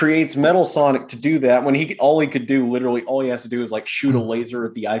 But he creates Metal Sonic to do that when all he has to do is like shoot a laser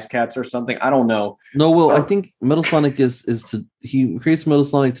at the ice caps or something. I don't know. No, well, I think Metal Sonic he creates Metal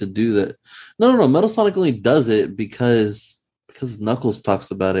Sonic to do that. No. Metal Sonic only does it because Knuckles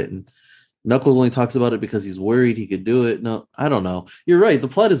talks about it, and Knuckles only talks about it because he's worried he could do it. No, I don't know. You're right. The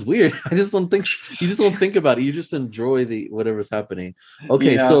plot is weird. I just don't think you just don't think about it. You just enjoy whatever's happening.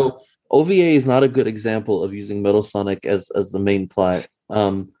 Okay, yeah. So OVA is not a good example of using Metal Sonic as the main plot.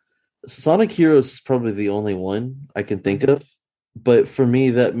 Sonic Heroes is probably the only one I can think of, but for me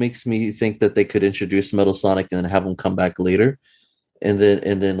that makes me think that they could introduce Metal Sonic and then have him come back later, and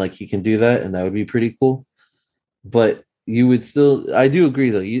then like he can do that, and that would be pretty cool. But you would still, I do agree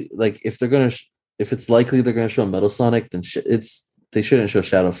though. You like if it's likely they're gonna show Metal Sonic, then they shouldn't show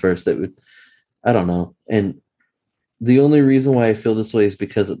Shadow first. That would, I don't know. And the only reason why I feel this way is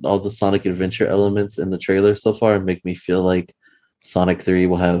because of all the Sonic Adventure elements in the trailer so far make me feel like Sonic 3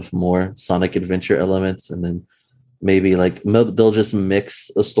 will have more Sonic Adventure elements, and then maybe like they'll just mix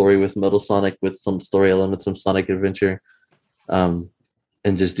a story with Metal Sonic with some story elements from Sonic Adventure, and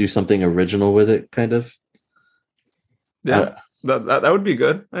just do something original with it, kind of. Yeah, that would be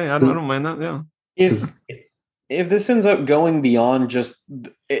good. Hey, I don't mind that. Yeah. If this ends up going beyond just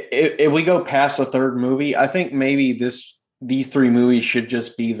if we go past a third movie, I think maybe these three movies should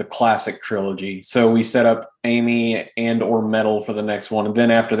just be the classic trilogy. So we set up Amy and or Metal for the next one. And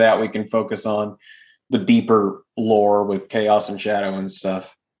then after that, we can focus on the deeper lore with Chaos and Shadow and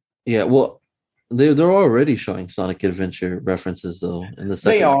stuff. Yeah, well, they're already showing Sonic Adventure references, though, in the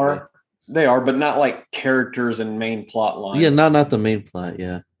second movie. They are, but not like characters and main plot lines. Yeah, not the main plot,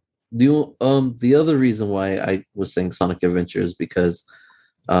 yeah. The other reason why I was saying Sonic Adventure is because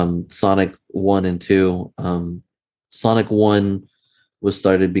Sonic 1 and 2, Sonic 1 was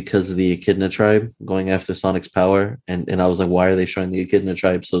started because of the Echidna tribe going after Sonic's power. And I was like, why are they showing the Echidna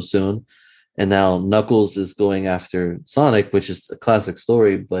tribe so soon? And now Knuckles is going after Sonic, which is a classic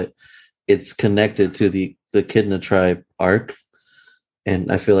story, but it's connected to the Echidna tribe arc.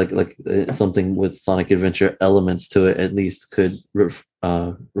 And I feel like something with Sonic Adventure elements to it at least could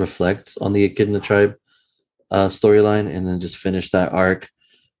reflect on the Echidna tribe storyline, and then just finish that arc.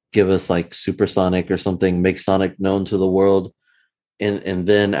 Give us like Super Sonic or something, make Sonic known to the world, and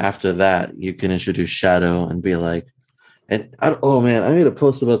then after that you can introduce Shadow and be like, oh man, I made a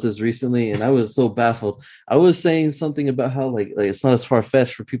post about this recently and I was so baffled. I was saying something about how like it's not as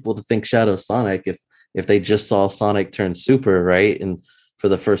far-fetched for people to think Shadow Sonic if they just saw Sonic turn super, right? And for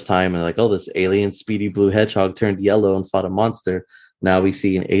the first time, and like, oh, this alien speedy blue hedgehog turned yellow and fought a monster. Now we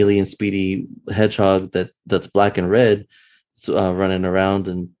see an alien speedy hedgehog that's black and red, running around,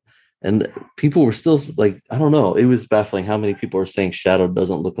 and people were still like, I don't know. It was baffling how many people were saying Shadow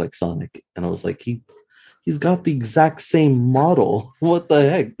doesn't look like Sonic, and I was like, he's got the exact same model. What the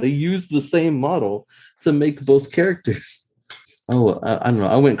heck? They used the same model to make both characters. Oh, I don't know.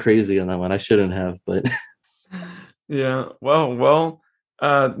 I went crazy on that one. I shouldn't have, but yeah. Well.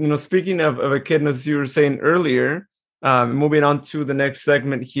 Speaking of echidnas, you were saying earlier. Moving on to the next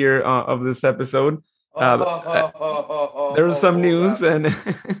segment here of this episode. There was some news and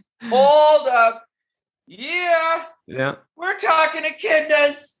hold up. Yeah. Yeah. We're talking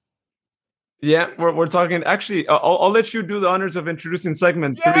echidnas. Yeah, we're talking. Actually, I'll let you do the honors of introducing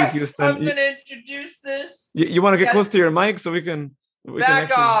segment 3, Houston. I'm going to introduce this. You want to get close to your mic so we can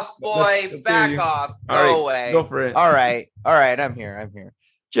back off, boy. Let's back off. Go away. Go for it. All right. I'm here.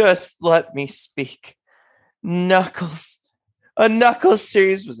 Just let me speak. Knuckles. A Knuckles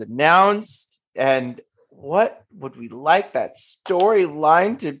series was announced, and what would we like that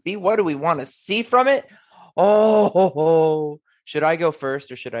storyline to be? What do we want to see from it? Oh, should I go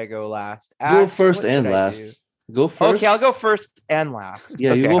first or should I go last? Go first and last. Go first. Okay, I'll go first and last.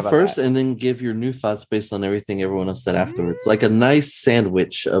 Yeah, okay, you go first and then give your new thoughts based on everything everyone else said afterwards. Like a nice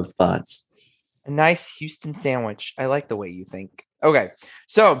sandwich of thoughts. A nice Houston sandwich. I like the way you think. Okay,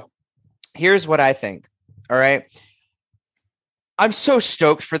 so here's what I think. All right. I'm so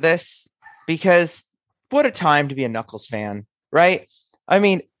stoked for this because what a time to be a Knuckles fan. right? I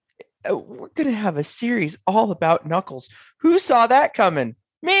mean, we're going to have a series all about Knuckles. Who saw that coming?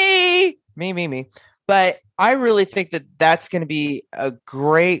 Me. But I really think that that's going to be a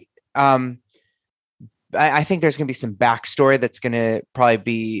great, I think there's going to be some backstory that's going to probably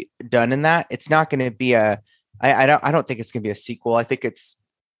be done in that. It's not going to be I don't think it's going to be a sequel. I think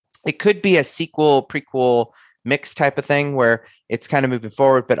it could be a sequel, prequel mix type of thing where it's kind of moving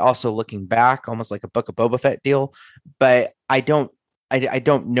forward, but also looking back, almost like a Book of Boba Fett deal. But I don't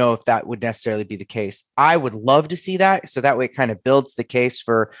know if that would necessarily be the case. I would love to see that. So that way it kind of builds the case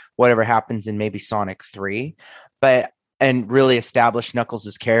for whatever happens in maybe Sonic 3, and really establish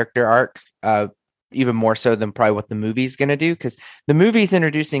Knuckles' character arc, even more so than probably what the movie's going to do. Because the movie's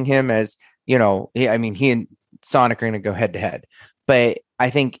introducing him as, he and Sonic are going to go head to head. But I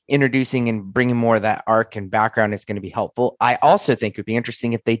think introducing and bringing more of that arc and background is going to be helpful. I also think it would be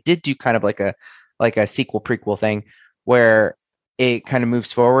interesting if they did do kind of like a sequel prequel thing where it kind of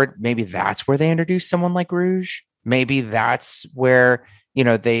moves forward. Maybe that's where they introduce someone like Rouge. Maybe that's where,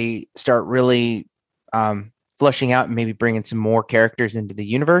 they start really fleshing out and maybe bringing some more characters into the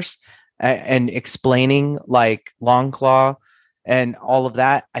universe and explaining like Long Claw and all of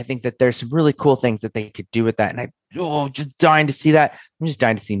that. I think that there's some really cool things that they could do with that. And just dying to see that. I'm just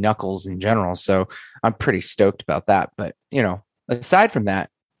dying to see Knuckles in general. So I'm pretty stoked about that. But, aside from that,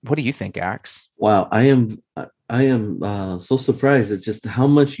 what do you think, Axe? Wow. I am so surprised at just how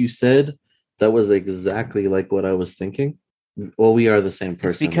much you said. That was exactly like what I was thinking. Well, we are the same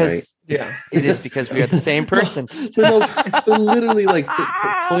person, right? Yeah, it is because we are the same person. but literally, like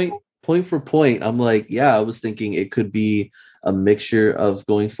point for point, I'm like, yeah, I was thinking it could be a mixture of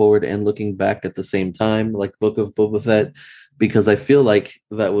going forward and looking back at the same time, like Book of Boba Fett, because I feel like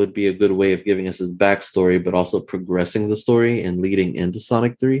that would be a good way of giving us his backstory, but also progressing the story and leading into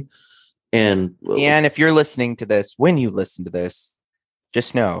Sonic 3. And if you're listening to this, when you listen to this,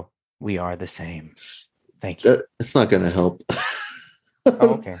 just know we are the same. Thank you. It's not going to help.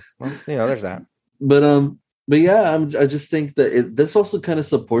 Okay. Well, there's that. But yeah, I just think that this also kind of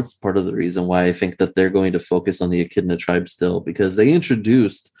supports part of the reason why I think that they're going to focus on the Echidna tribe still, because they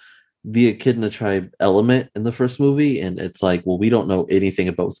introduced the Echidna tribe element in the first movie, and it's like, well, we don't know anything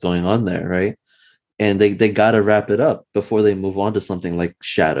about what's going on there, right? And they got to wrap it up before they move on to something like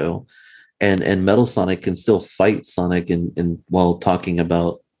Shadow, and Metal Sonic can still fight Sonic and while talking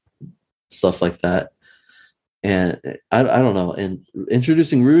about stuff like that. And I don't know. And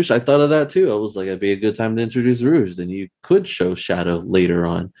introducing Rouge, I thought of that too. I was like, it'd be a good time to introduce Rouge. Then you could show Shadow later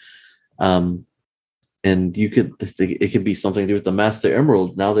on. And it could be something to do with the Master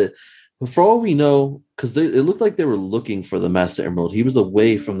Emerald. Now that, for all we know, because it looked like they were looking for the Master Emerald. He was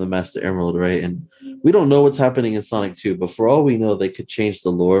away from the Master Emerald, right? And we don't know what's happening in Sonic 2, but for all we know, they could change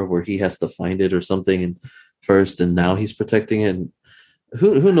the lore where he has to find it or something first, and now he's protecting it. And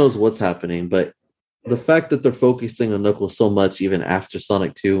who knows what's happening, but the fact that they're focusing on Knuckles so much even after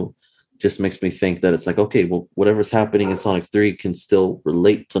Sonic 2 just makes me think that it's like, okay, well, whatever's happening in Sonic 3 can still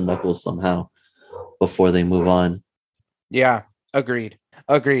relate to Knuckles somehow before they move on. Yeah, agreed.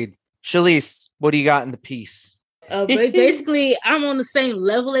 Shalise, what do you got in the piece? Basically, I'm on the same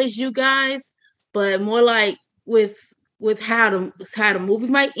level as you guys, but more like with how the movie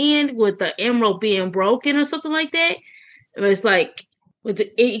might end with the emerald being broken or something like that. It's like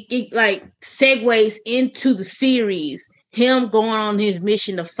it like segues into the series, him going on his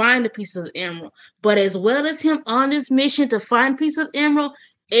mission to find the piece of the emerald. But as well as him on this mission to find a piece of the emerald,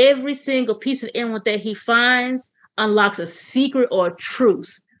 every single piece of the emerald that he finds unlocks a secret or a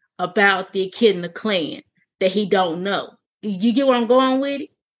truth about the Echidna clan that he don't know. You get where I'm going with it?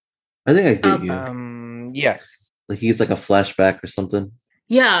 I think I get you. Yes. Like he gets like a flashback or something.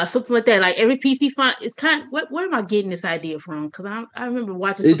 Yeah, something like that. Like every piece he finds, it's kind of, where am I getting this idea from? Because I remember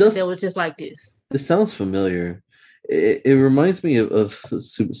watching something that was just like this. It sounds familiar. It reminds me of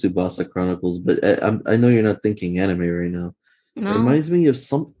Tsubasa Chronicles, but I know you're not thinking anime right now. No. It reminds me of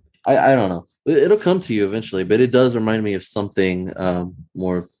some. I don't know. It'll come to you eventually, but it does remind me of something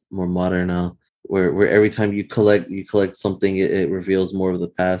more modern now, where every time you collect something, it reveals more of the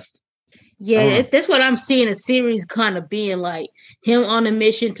past. Yeah, that's what I'm seeing a series kind of being like, him on a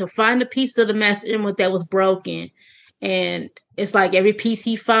mission to find a piece of the Master Emerald that was broken. And it's like every piece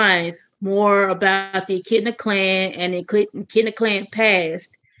he finds, more about the Echidna clan and the Echidna clan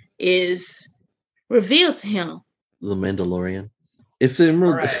past is revealed to him. The Mandalorian. If the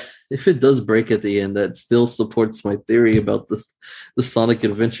Emerald, if it does break at the end, that still supports my theory about the Sonic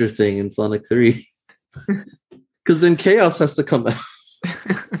Adventure thing in Sonic 3. Because then Chaos has to come out.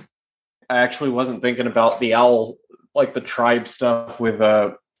 I actually wasn't thinking about the owl, like the tribe stuff with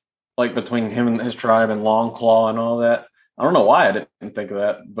like between him and his tribe and Long Claw and all that. I don't know why I didn't think of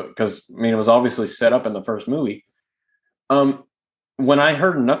that, but because I mean it was obviously set up in the first movie. When I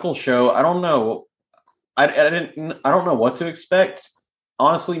heard Knuckles show, I don't know. I don't know what to expect.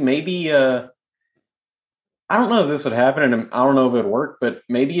 Honestly, maybe I don't know if this would happen, and I don't know if it would work, but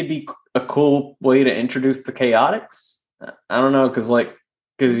maybe it'd be a cool way to introduce the Chaotix. I don't know, because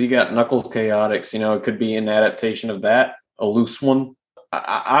you got Knuckles Chaotix, it could be an adaptation of that, a loose one.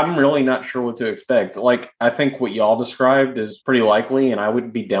 I'm really not sure what to expect. Like, I think what y'all described is pretty likely, and I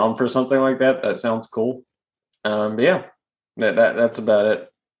would be down for something like that. That sounds cool. But yeah, that's about it.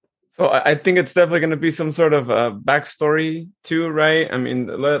 So I think it's definitely going to be some sort of backstory too, right? I mean,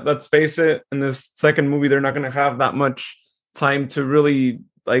 let's face it, in this second movie, they're not going to have that much time to really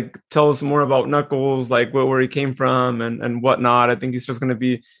like tell us more about Knuckles, like where he came from and whatnot. I think he's just going to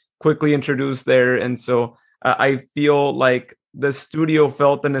be quickly introduced there. And so I feel like the studio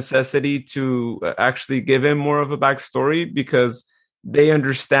felt the necessity to actually give him more of a backstory because they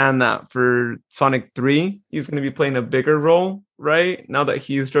understand that for Sonic 3, he's going to be playing a bigger role, right? Now that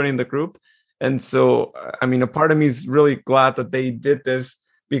he's joining the group. And so, I mean, a part of me is really glad that they did this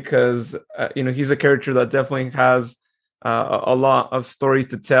because, he's a character that definitely has a lot of story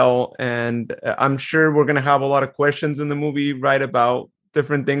to tell. And I'm sure we're going to have a lot of questions in the movie, right, about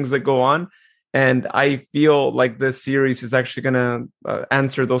different things that go on. And I feel like this series is actually going to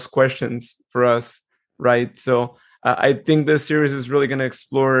answer those questions for us, right? So, I think this series is really going to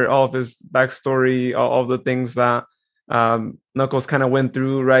explore all of his backstory, all of the things that Knuckles kind of went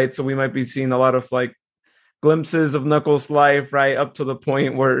through, right? So we might be seeing a lot of like glimpses of Knuckles' life, right, up to the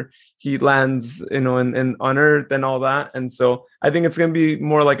point where he lands, in on Earth and all that. And so I think it's going to be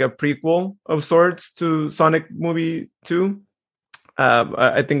more like a prequel of sorts to Sonic Movie 2.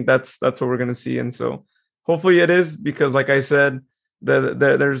 I think that's what we're going to see, and so hopefully it is because, like I said,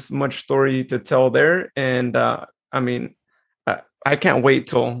 there's much story to tell there, and I mean, I can't wait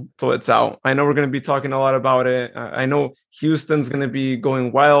till it's out. I know we're going to be talking a lot about it. I know Houston's going to be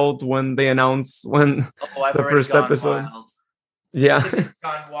going wild when they announce when the first episode. Wild. Yeah, it's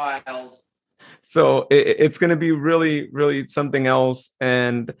gone wild. So it's going to be really, really something else.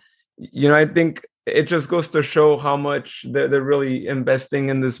 And I think it just goes to show how much they're really investing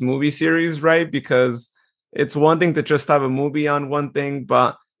in this movie series, right? Because it's one thing to just have a movie on one thing,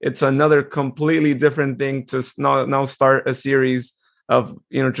 but it's another completely different thing to now start a series of,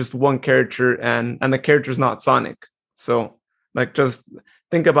 just one character and the character's not Sonic. So like, just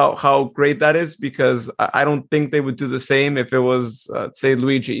think about how great that is, because I don't think they would do the same if it was, say,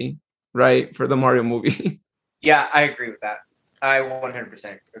 Luigi, right? For the Mario movie. Yeah, I agree with that. I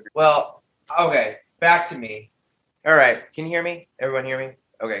 100% agree. Well, okay, back to me. All right. Can you hear me? Everyone hear me?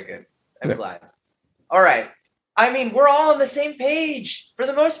 Okay, good. I'm glad. All right. I mean, we're all on the same page. For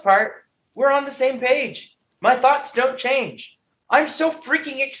the most part, we're on the same page. My thoughts don't change. I'm so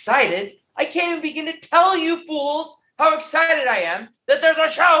freaking excited. I can't even begin to tell you fools how excited I am that there's a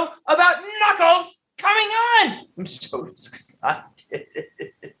show about Knuckles coming on. I'm so excited.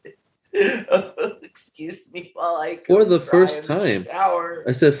 Excuse me while I go for the first time. Shower.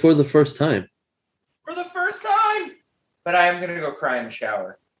 I said for the first time. For the first time. But I am going to go cry in the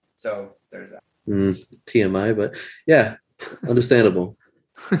shower. So there's that. TMI, but yeah, understandable.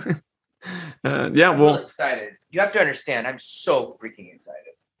 I'm really excited. You have to understand, I'm so freaking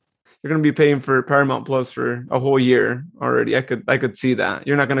excited. You're going to be paying for Paramount Plus for a whole year already. I could see that.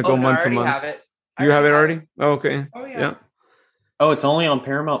 You're not going to go month to month. Have it. You have it already? Oh, okay. Oh, yeah. Oh, it's only on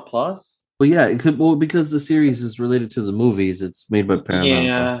Paramount Plus? Well, yeah, it could. Well, because the series is related to the movies, it's made by Paramount.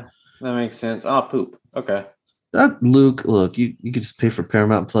 Yeah, that makes sense. Oh, poop. Okay. Luke, look, you could just pay for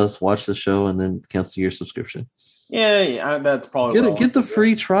Paramount Plus, watch the show, and then cancel your subscription. Yeah, that's probably get the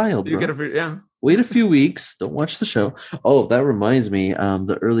free trial, bro. You get a free, yeah. Wait a few weeks. Don't watch the show. Oh, that reminds me.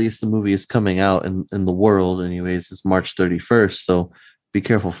 The earliest the movie is coming out in the world, anyways, is March 31st. So be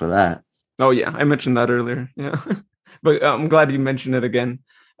careful for that. Oh yeah, I mentioned that earlier. Yeah, but I'm glad you mentioned it again,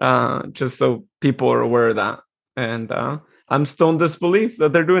 just so people are aware of that. And I'm still in disbelief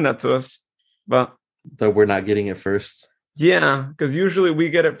that they're doing that to us, but that we're not getting it first. Yeah, because usually we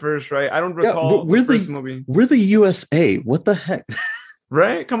get it first, right? I don't recall we're the first movie. We're the USA. What the heck?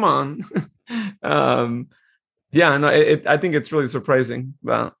 Right? Come on. Yeah, no, I think it's really surprising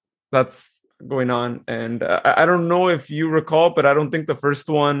that that's going on. And I don't know if you recall, but I don't think the first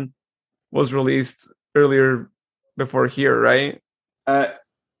one was released earlier before here, right?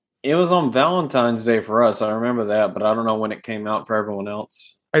 It was on Valentine's Day for us. I remember that, but I don't know when it came out for everyone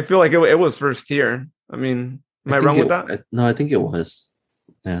else. I feel like it was first here. I mean, am I wrong with that? No, I think it was.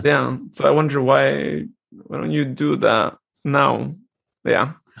 Yeah. So I wonder why don't you do that now?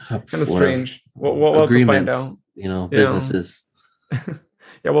 Yeah. Kind of strange. We'll have to find out. Yeah. businesses.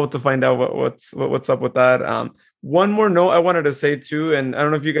 Yeah, we'll have to find out what's up with that. One more note I wanted to say too, and I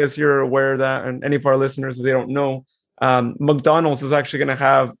don't know if you guys here are aware of that, and any of our listeners, if they don't know, McDonald's is actually going to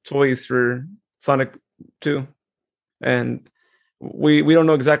have toys for Sonic 2, and we don't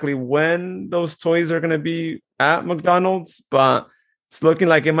know exactly when those toys are going to be at McDonald's, but it's looking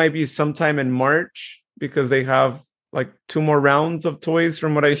like it might be sometime in March because they have like 2 more rounds of toys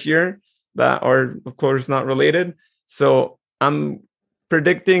from what I hear that are of course not related. So I'm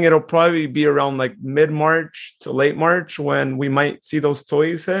predicting it'll probably be around like mid-March to late March when we might see those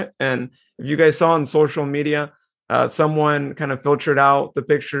toys hit. And if you guys saw on social media, someone kind of filtered out the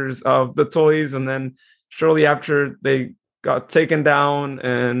pictures of the toys, and then shortly after they got taken down,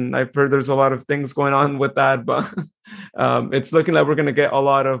 and I've heard there's a lot of things going on with that, but it's looking like we're going to get a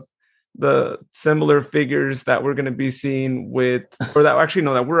lot of the similar figures that we're going to be seeing with, or that actually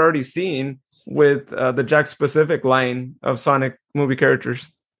no, that we're already seeing with the Jack Specific line of Sonic movie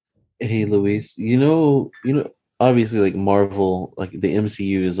characters. Hey, Luis, obviously, like Marvel, like the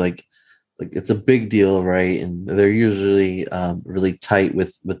MCU is like it's a big deal, right? And they're usually really tight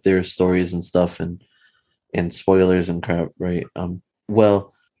with their stories and stuff, and spoilers and crap, right?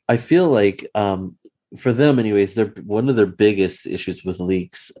 Well, I feel like for them, anyways, they're one of their biggest issues with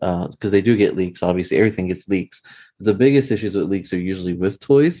leaks, because they do get leaks. Obviously, everything gets leaks. The biggest issues with leaks are usually with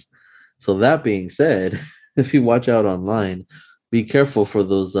toys. So that being said, if you watch out online, be careful for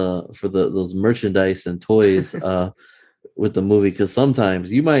those those merchandise and toys with the movie, because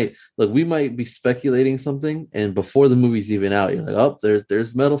sometimes we might be speculating something, and before the movie's even out, you're like, oh,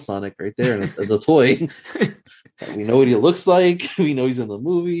 there's Metal Sonic right there, and as a toy. We know what he looks like. We know he's in the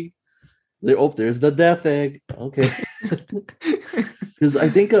movie. There's the Death Egg. Okay. Because I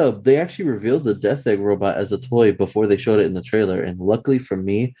think they actually revealed the Death Egg robot as a toy before they showed it in the trailer. And luckily for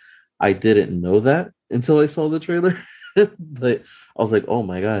me, I didn't know that until I saw the trailer. But I was like, oh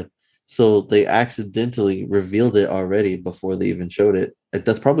my God. So they accidentally revealed it already before they even showed it. Like,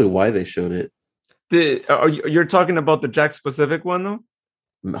 that's probably why they showed it. You're talking about the Jack Specific one, though?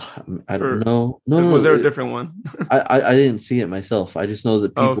 I don't know. No, was there a different one? I didn't see it myself. I just know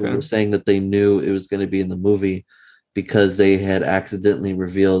that people were saying that they knew it was going to be in the movie because they had accidentally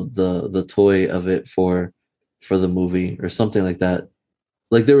revealed the toy of it for the movie or something like that.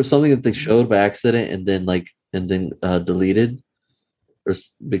 Like there was something that they showed by accident and then deleted, or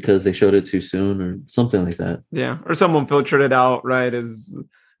because they showed it too soon or something like that. Yeah, or someone filtered it out, right, as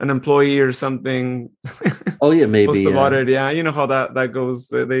an employee or something. Oh yeah, maybe about it. Yeah, you know how that goes.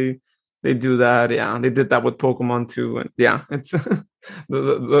 They do that. Yeah, they did that with Pokemon too, and yeah, it's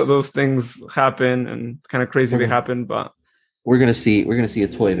those things happen, and kind of crazy they happen. But we're gonna see a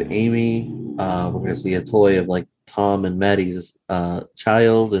toy of Amy. We're gonna see a toy of like Tom and Maddie's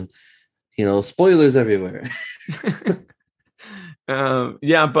child, and spoilers everywhere.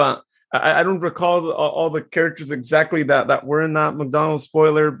 Yeah, but I don't recall all the characters exactly that were in that McDonald's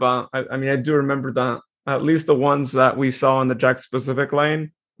spoiler, but I mean I do remember that at least the ones that we saw in the Jack Specific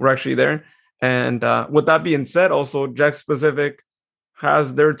line were actually there. And with that being said, also Jack Specific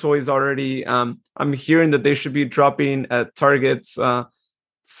has their toys already. I'm hearing that they should be dropping at Targets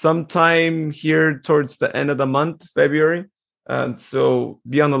sometime here towards the end of the month, February. So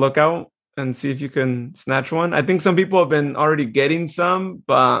be on the lookout and see if you can snatch one. I think some people have been already getting some,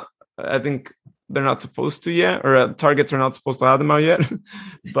 but I think they're not supposed to yet, or Targets are not supposed to have them out yet.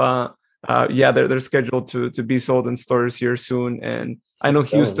 But yeah, they're scheduled to be sold in stores here soon. And I know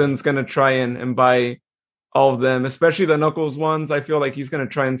Houston's going to try and buy all of them, especially the Knuckles ones. I feel like he's going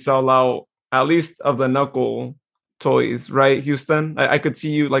to try and sell out at least of the Knuckle toys, right, Houston? I could see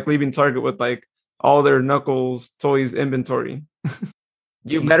you like leaving Target with like all their Knuckles toys inventory.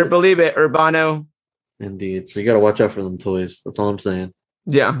 You better believe it, Urbano. Indeed. So you got to watch out for them toys. That's all I'm saying.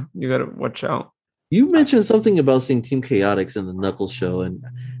 Yeah, you got to watch out. You mentioned something about seeing Team Chaotix in the Knuckles show, and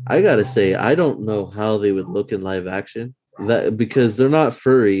I gotta say, I don't know how they would look in live action. That because they're not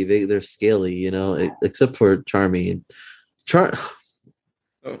furry, they're scaly, except for Charmy.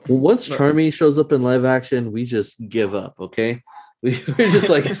 Once Charmy shows up in live action, we just give up. Okay, we're just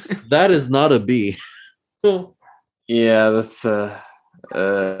like that is not a B. Yeah, that's I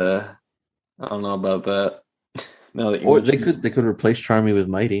don't know about that. No, or they could replace Charmy with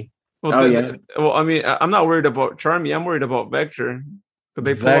Mighty. Well, yeah. Well, I mean, I'm not worried about Charmy. I'm worried about Vector. Could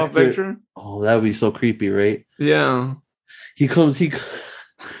they pull off Vector? Oh, that would be so creepy, right? Yeah. Tom's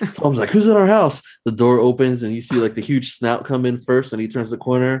like, who's in our house? The door opens and you see like the huge snout come in first, and he turns the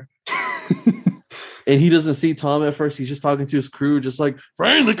corner. And he doesn't see Tom at first. He's just talking to his crew, just like,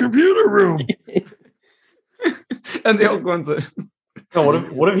 find the computer room. And they all go inside. No,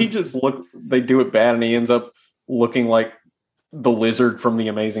 what if he just they do it bad and he ends up looking like the lizard from the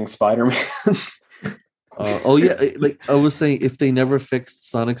Amazing Spider-Man. Oh yeah, like I was saying, if they never fixed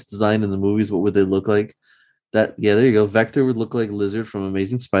Sonic's design in the movies, what would they look like? That yeah, there you go. Vector would look like Lizard from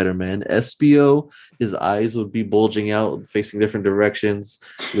Amazing Spider-Man. SBO, his eyes would be bulging out, facing different directions.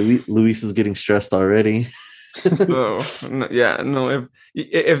 Luis is getting stressed already. No.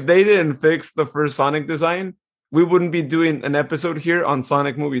 If they didn't fix the first Sonic design, we wouldn't be doing an episode here on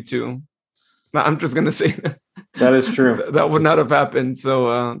Sonic Movie 2. I'm just gonna say that is true. That would not have happened.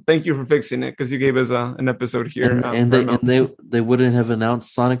 So thank you for fixing it, because you gave us an episode here. And they wouldn't have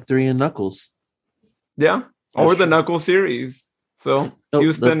announced Sonic 3 and Knuckles. Yeah, or the Knuckles series. So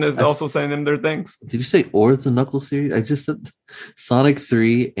Houston is also sending them their thanks. Did you say or the Knuckles series? I just said Sonic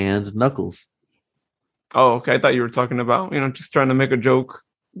 3 and Knuckles. Oh, okay. I thought you were talking about, just trying to make a joke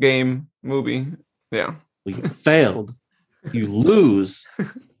game movie. Yeah. Well, you failed. You lose.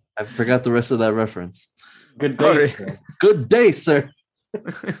 I forgot the rest of that reference. Good day, sir. Good day, sir.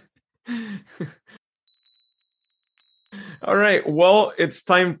 All right. Well, it's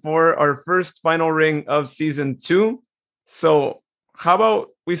time for our first final ring of season 2. So how about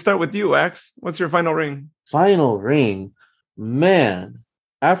we start with you, Axe? What's your final ring? Final ring? Man,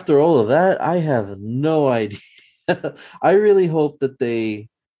 after all of that, I have no idea. I really hope that they...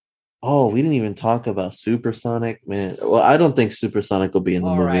 Oh, we didn't even talk about Supersonic, man. Well, I don't think Supersonic will be in the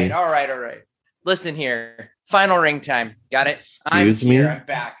movie. All right. Listen here. Final ring time. Got it? Excuse me? I'm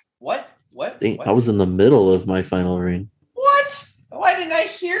back. What? I was in the middle of my final ring. What? Why didn't I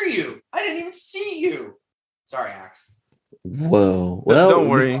hear you? I didn't even see you. Sorry, Axe. Whoa. Well, don't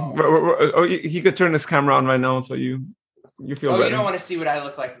worry. He could turn his camera on right now, so you feel better. You don't want to see what I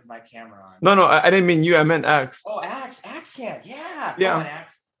look like with my camera on. No, I didn't mean you. I meant Axe. Oh, Axe can. Yeah. Yeah. Come on,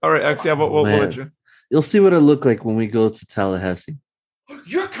 Axe. All right, Axe. Yeah, we'll let you. You'll see what I look like when we go to Tallahassee.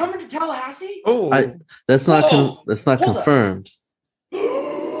 You're coming to Tallahassee? Oh, that's not confirmed.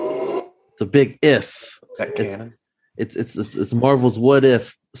 It's a big if. It's Marvel's What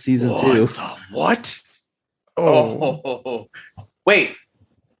If season 2. What? Oh. Wait.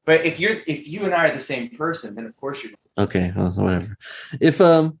 But if you and I are the same person, then of course you're okay. Well, whatever. If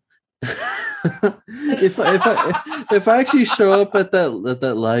I actually show up at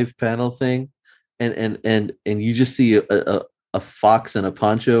that live panel thing, and you just see a fox and a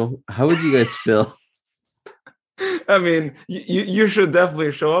poncho, how would you guys feel? I mean, you should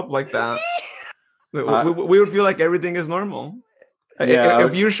definitely show up like that. We would feel like everything is normal. Yeah,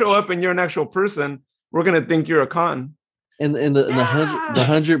 if you show up and you're an actual person, we're gonna think you're a con. And the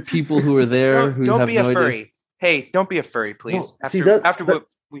 100 people who are there who don't have be a no furry. idea. Hey, don't be a furry, please. No, after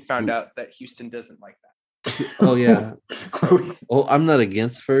we found out that Houston doesn't like that. Oh yeah. Well, I'm not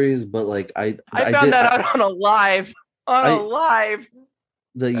against furries, but like I found that out on a live.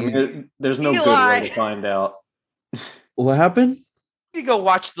 There's no good way to find out. What happened? You go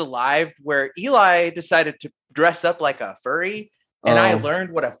watch the live where Eli decided to dress up like a furry, and I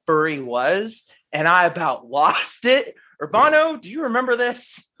learned what a furry was, and I about lost it. Urbano, do you remember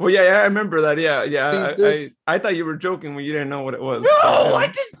this? Well, yeah, I remember that. Yeah. I thought you were joking when you didn't know what it was. No, I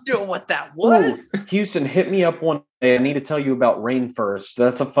didn't know what that was. Ooh, Houston, hit me up one day. I need to tell you about rain first.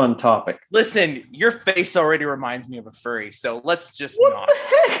 That's a fun topic. Listen, your face already reminds me of a furry, so let's just not. The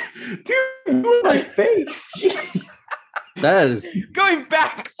heck? Dude, my face. Jeez. That is going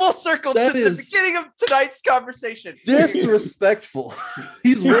back full circle to the beginning of tonight's conversation. Disrespectful.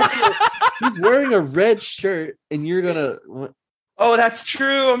 He's wearing a red shirt, and you're gonna. Oh, that's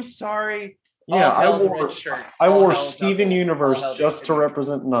true. I'm sorry. Yeah, I wore Steven Universe just to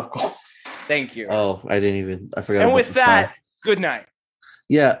represent Knuckles. Thank you. Oh, I forgot. And with that, good night.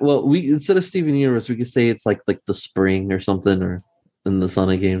 Yeah, well, we instead of Steven Universe, we could say it's like the spring or something, or in the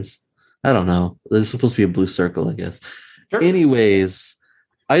Sonic games. I don't know. There's supposed to be a blue circle, I guess. Sure. Anyways,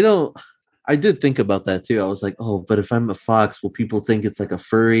 I did think about that too. I was like, oh, but if I'm a fox, will people think it's like a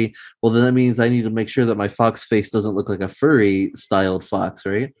furry? Well, then that means I need to make sure that my fox face doesn't look like a furry styled fox,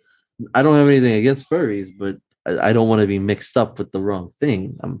 right? I don't have anything against furries, but I don't want to be mixed up with the wrong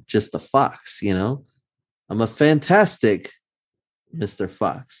thing. I'm just a fox, I'm a fantastic Mr.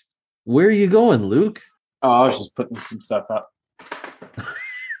 Fox. Where are you going, Luke? Oh, I was just putting some stuff up.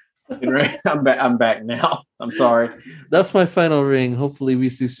 I'm back now. I'm sorry. That's my final ring. Hopefully we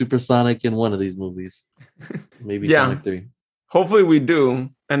see Supersonic in one of these movies. Maybe Sonic 3. Hopefully we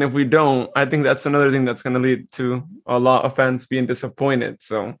do. And if we don't, I think that's another thing that's going to lead to a lot of fans being disappointed.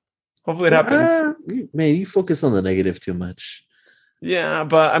 So hopefully it happens. Man, you focus on the negative too much. Yeah,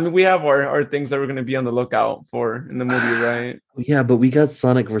 but I mean, we have our things that we're going to be on the lookout for in the movie, right? Yeah, but we got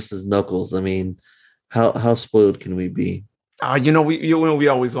Sonic versus Knuckles. I mean, how spoiled can we be? We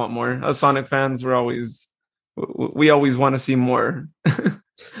always want more. As Sonic fans, we we always want to see more.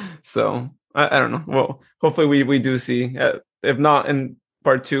 So I don't know. Well, hopefully we do see. If not in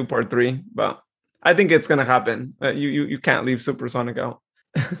part 2, part 3, but I think it's gonna happen. You can't leave Supersonic out.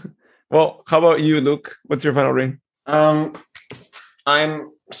 Well, how about you, Luke? What's your final ring?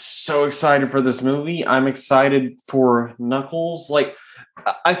 I'm so excited for this movie. I'm excited for Knuckles. Like,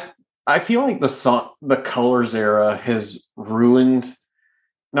 I feel like the Colors era has ruined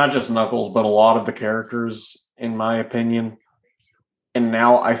not just Knuckles, but a lot of the characters, in my opinion. And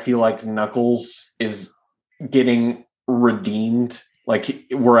now I feel like Knuckles is getting redeemed. Like,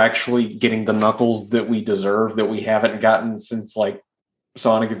 we're actually getting the Knuckles that we deserve, that we haven't gotten since like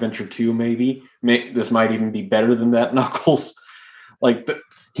Sonic Adventure 2, maybe. This might even be better than that Knuckles. Like,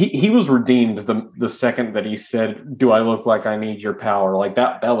 he was redeemed the second that he said, "Do I look like I need your power?" Like,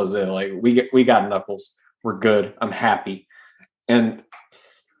 that was it. Like, we got Knuckles. We're good. I'm happy. And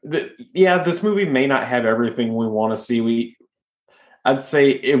this movie may not have everything we want to see. I'd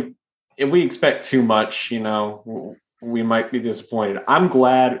say if we expect too much, we might be disappointed. I'm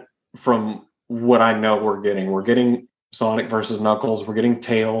glad from what I know we're getting. We're getting Sonic versus Knuckles. We're getting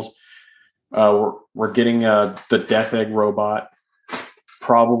Tails. We're getting the Death Egg robot,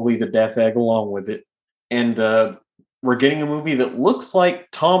 probably the Death Egg along with it, and we're getting a movie that looks like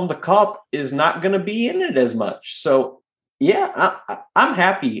Tom the Cop is not going to be in it as much. So yeah, I'm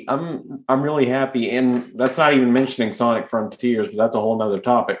happy. I'm really happy, and that's not even mentioning Sonic Frontiers, but that's a whole nother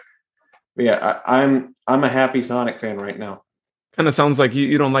topic. But yeah, I'm a happy Sonic fan right now. Kind of sounds like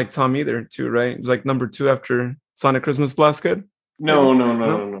you don't like Tom either, too, right? It's like number 2 after Sonic Christmas Blast Kid. No.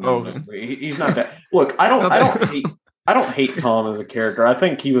 Oh, okay. He's not that. Look, I don't hate Tom as a character. I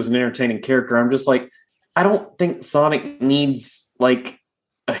think he was an entertaining character. I'm just like, I don't think Sonic needs like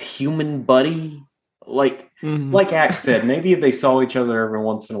a human buddy. Like Axe said, maybe if they saw each other every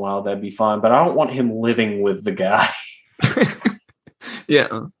once in a while, that'd be fine. But I don't want him living with the guy.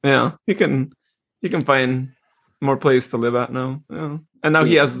 Yeah. He can find more place to live at now. Yeah. And now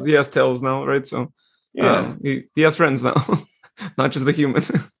he has Tails now, right? So yeah, he has friends now, not just the human.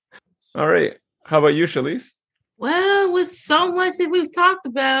 All right. How about you, Shalise? Well, with so much that we've talked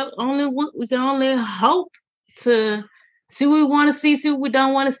about, we can only hope to see what we want to see what we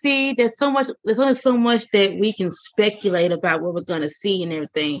don't want to see. There's only so much that we can speculate about what we're going to see and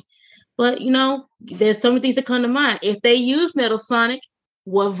everything. But, there's so many things that come to mind. If they use Metal Sonic,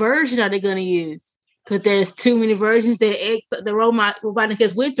 what version are they going to use? Because there's too many versions that the Robotnik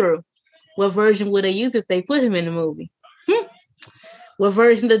has went through. What version would they use if they put him in the movie? What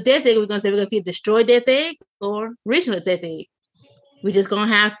version of Death Egg are we going to say? We're going to see a destroyed Death Egg or original Death Egg? We're just going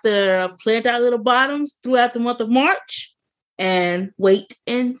to have to plant our little bottoms throughout the month of March and wait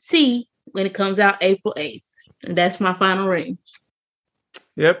and see when it comes out April 8th. And that's my final ring.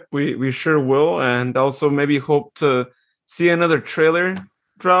 Yep, we sure will. And also maybe hope to see another trailer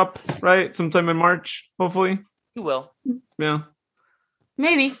drop, right? Sometime in March, hopefully. You will. Yeah.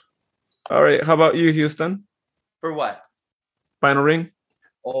 Maybe. All right. How about you, Houston? For what? Final ring?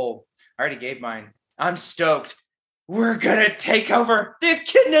 Oh, I already gave mine. I'm stoked. We're going to take over. The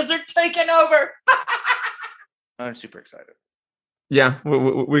echidnas are taking over. I'm super excited. Yeah,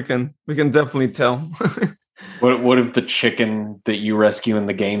 we can definitely tell. What if the chicken that you rescue in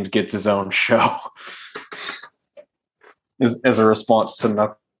the games gets his own show? as a response to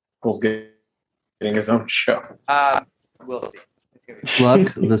Knuckles getting his own show. We'll see. It's gonna be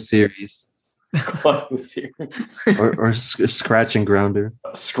Cluck the series. Cluck the series. or Scratch and Grounder.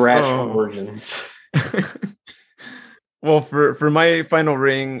 Scratch Origins. Well, for my final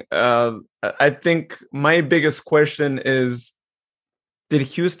ring, I think my biggest question is, did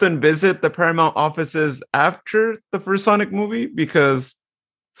Houston visit the Paramount offices after the first Sonic movie? Because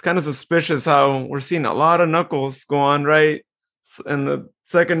it's kind of suspicious how we're seeing a lot of Knuckles go on, right? And the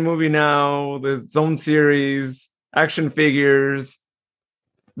second movie now, the Zone series, action figures.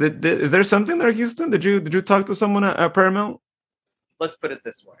 Is there something there, Houston? Did you talk to someone at Paramount? Let's put it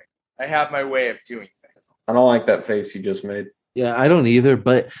this way. I have my way of doing things. I don't like that face you just made. Yeah, I don't either.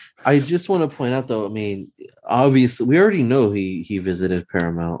 But I just want to point out, though, I mean, obviously, we already know he visited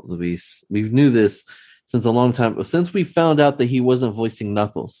Paramount, Luis. We knew this since a long time. Since we found out that he wasn't voicing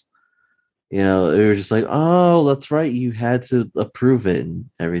Knuckles, we were just like, oh, that's right. You had to approve it and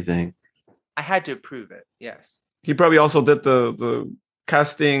everything. I had to approve it, yes. He probably also did the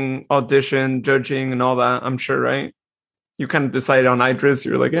casting, audition, judging, and all that, I'm sure, right? You kind of decided on Idris.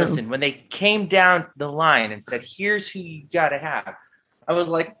 You're like, yeah. Listen, when they came down the line and said, here's who you got to have, I was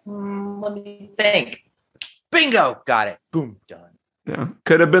like, let me think. Bingo! Got it. Boom. Done. Yeah.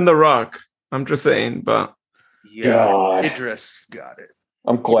 Could have been The Rock. I'm just saying, but. Yeah. God. Idris got it.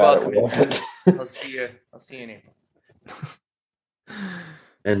 I'm glad welcome. it wasn't. I'll see you in April.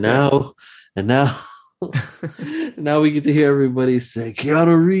 And now, now we get to hear everybody say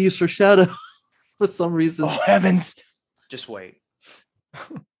Keanu Reeves for Shadow for some reason. Oh heavens! Just wait.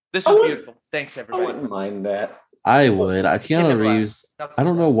 This was beautiful. Thanks, I everybody. wouldn't mind that. I would. Keanu Reeves. Nothing I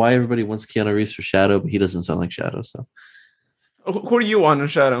don't know less. why everybody wants Keanu Reeves for Shadow, but he doesn't sound like Shadow. So, Who do you want in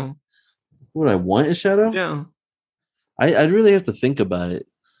Shadow? who would I want in Shadow? Yeah. I'd really have to think about it.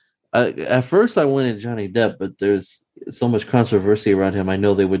 At first, I wanted Johnny Depp, but there's so much controversy around him. I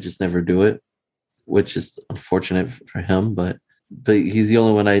know they would just never do it, which is unfortunate for him. But he's the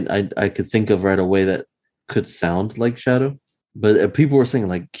only one I could think of right away that could sound like Shadow. But people were saying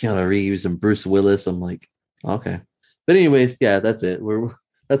like Keanu Reeves and Bruce Willis. I'm like, okay. But anyways, yeah, that's it.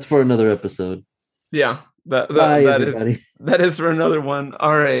 That's for another episode. Yeah. Bye, everybody. That is for another one.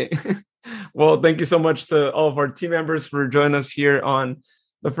 All right. Well, thank you so much to all of our team members for joining us here on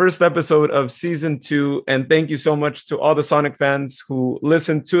the first episode of season 2. And thank you so much to all the Sonic fans who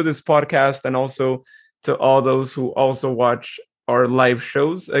listen to this podcast and also to all those who also watch our live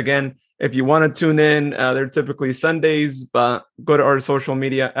shows. Again, if you want to tune in, they're typically Sundays, but go to our social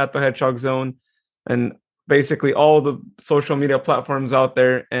media at the Hedgehog Zone and basically all the social media platforms out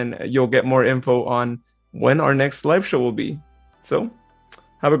there, and you'll get more info on when our next live show will be. So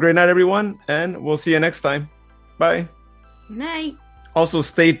have a great night, everyone, and we'll see you next time. Bye. Night. Also,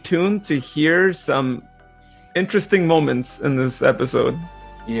 stay tuned to hear some interesting moments in this episode.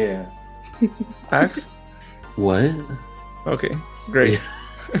 Yeah. Axe? What? Okay, great.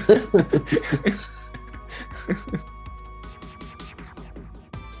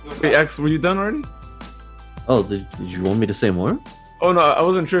 Hey, Axe, were you done already? Oh, did you want me to say more? Oh no, I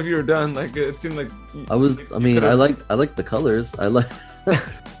wasn't sure if you were done. Like it seemed like I like the colors. I like.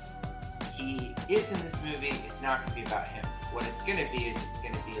 He is in this movie. It's not going to be about him. What it's going to be is it's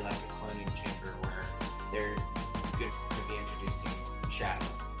going to be like a cloning chamber where they're going to be introducing Shadow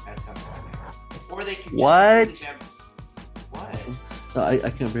at some point next. Or they could just what? No, I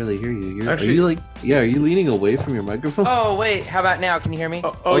can barely hear you. Actually- Are you like? Yeah, are you leaning away from your microphone? Oh wait, how about now? Can you hear me?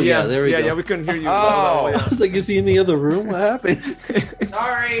 Oh yeah, there we go. Yeah, we couldn't hear you. Oh. I was like, is he in the other room? What happened?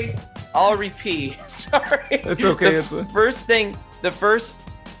 Sorry, I'll repeat. Sorry. It's okay, The first.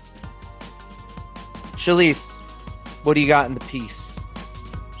 Shalise, what do you got in the piece?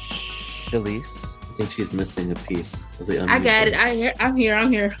 Shalise. I think she's missing a piece of the. I got it. I'm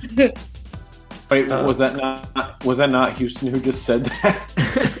here. Wait, was that not Houston who just said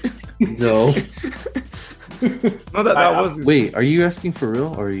that? No. No, that was. Wait, are you asking for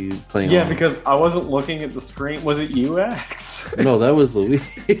real, or are you playing? Yeah, along? because I wasn't looking at the screen. Was it you, X? No, that was Luis.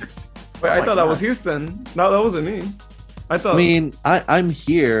 Wait, I thought that was Houston. No, that wasn't me. I thought. I mean, I'm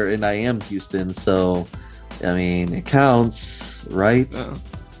here and I am Houston, so I mean it counts, right?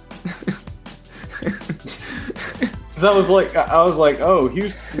 Because I was like, oh,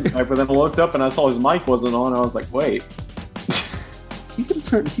 Houston. But then I looked up and I saw his mic wasn't on. And I was like, wait. He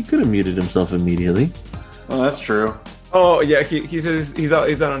could have muted himself immediately. Well, that's true. Oh yeah, he says he's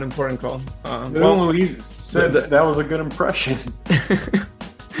on an important call. That was a good impression.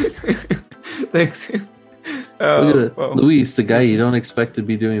 Thanks. Look at Well. Luis, the guy you don't expect to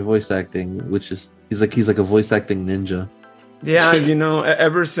be doing voice acting, which is he's like a voice acting ninja. Yeah,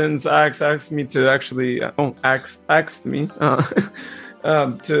 ever since Axe asked me to actually, asked me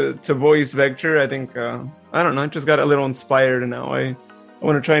to voice Vector, I think I don't know, I just got a little inspired, and now I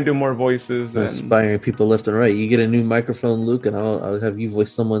want to try and do more voices. And Inspiring people left and right. You get a new microphone, Luke, and I'll have you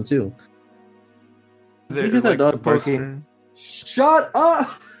voice someone too. Look at that dog barking. Shut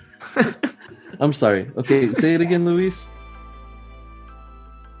up! I'm sorry. Okay, say it again, Luis.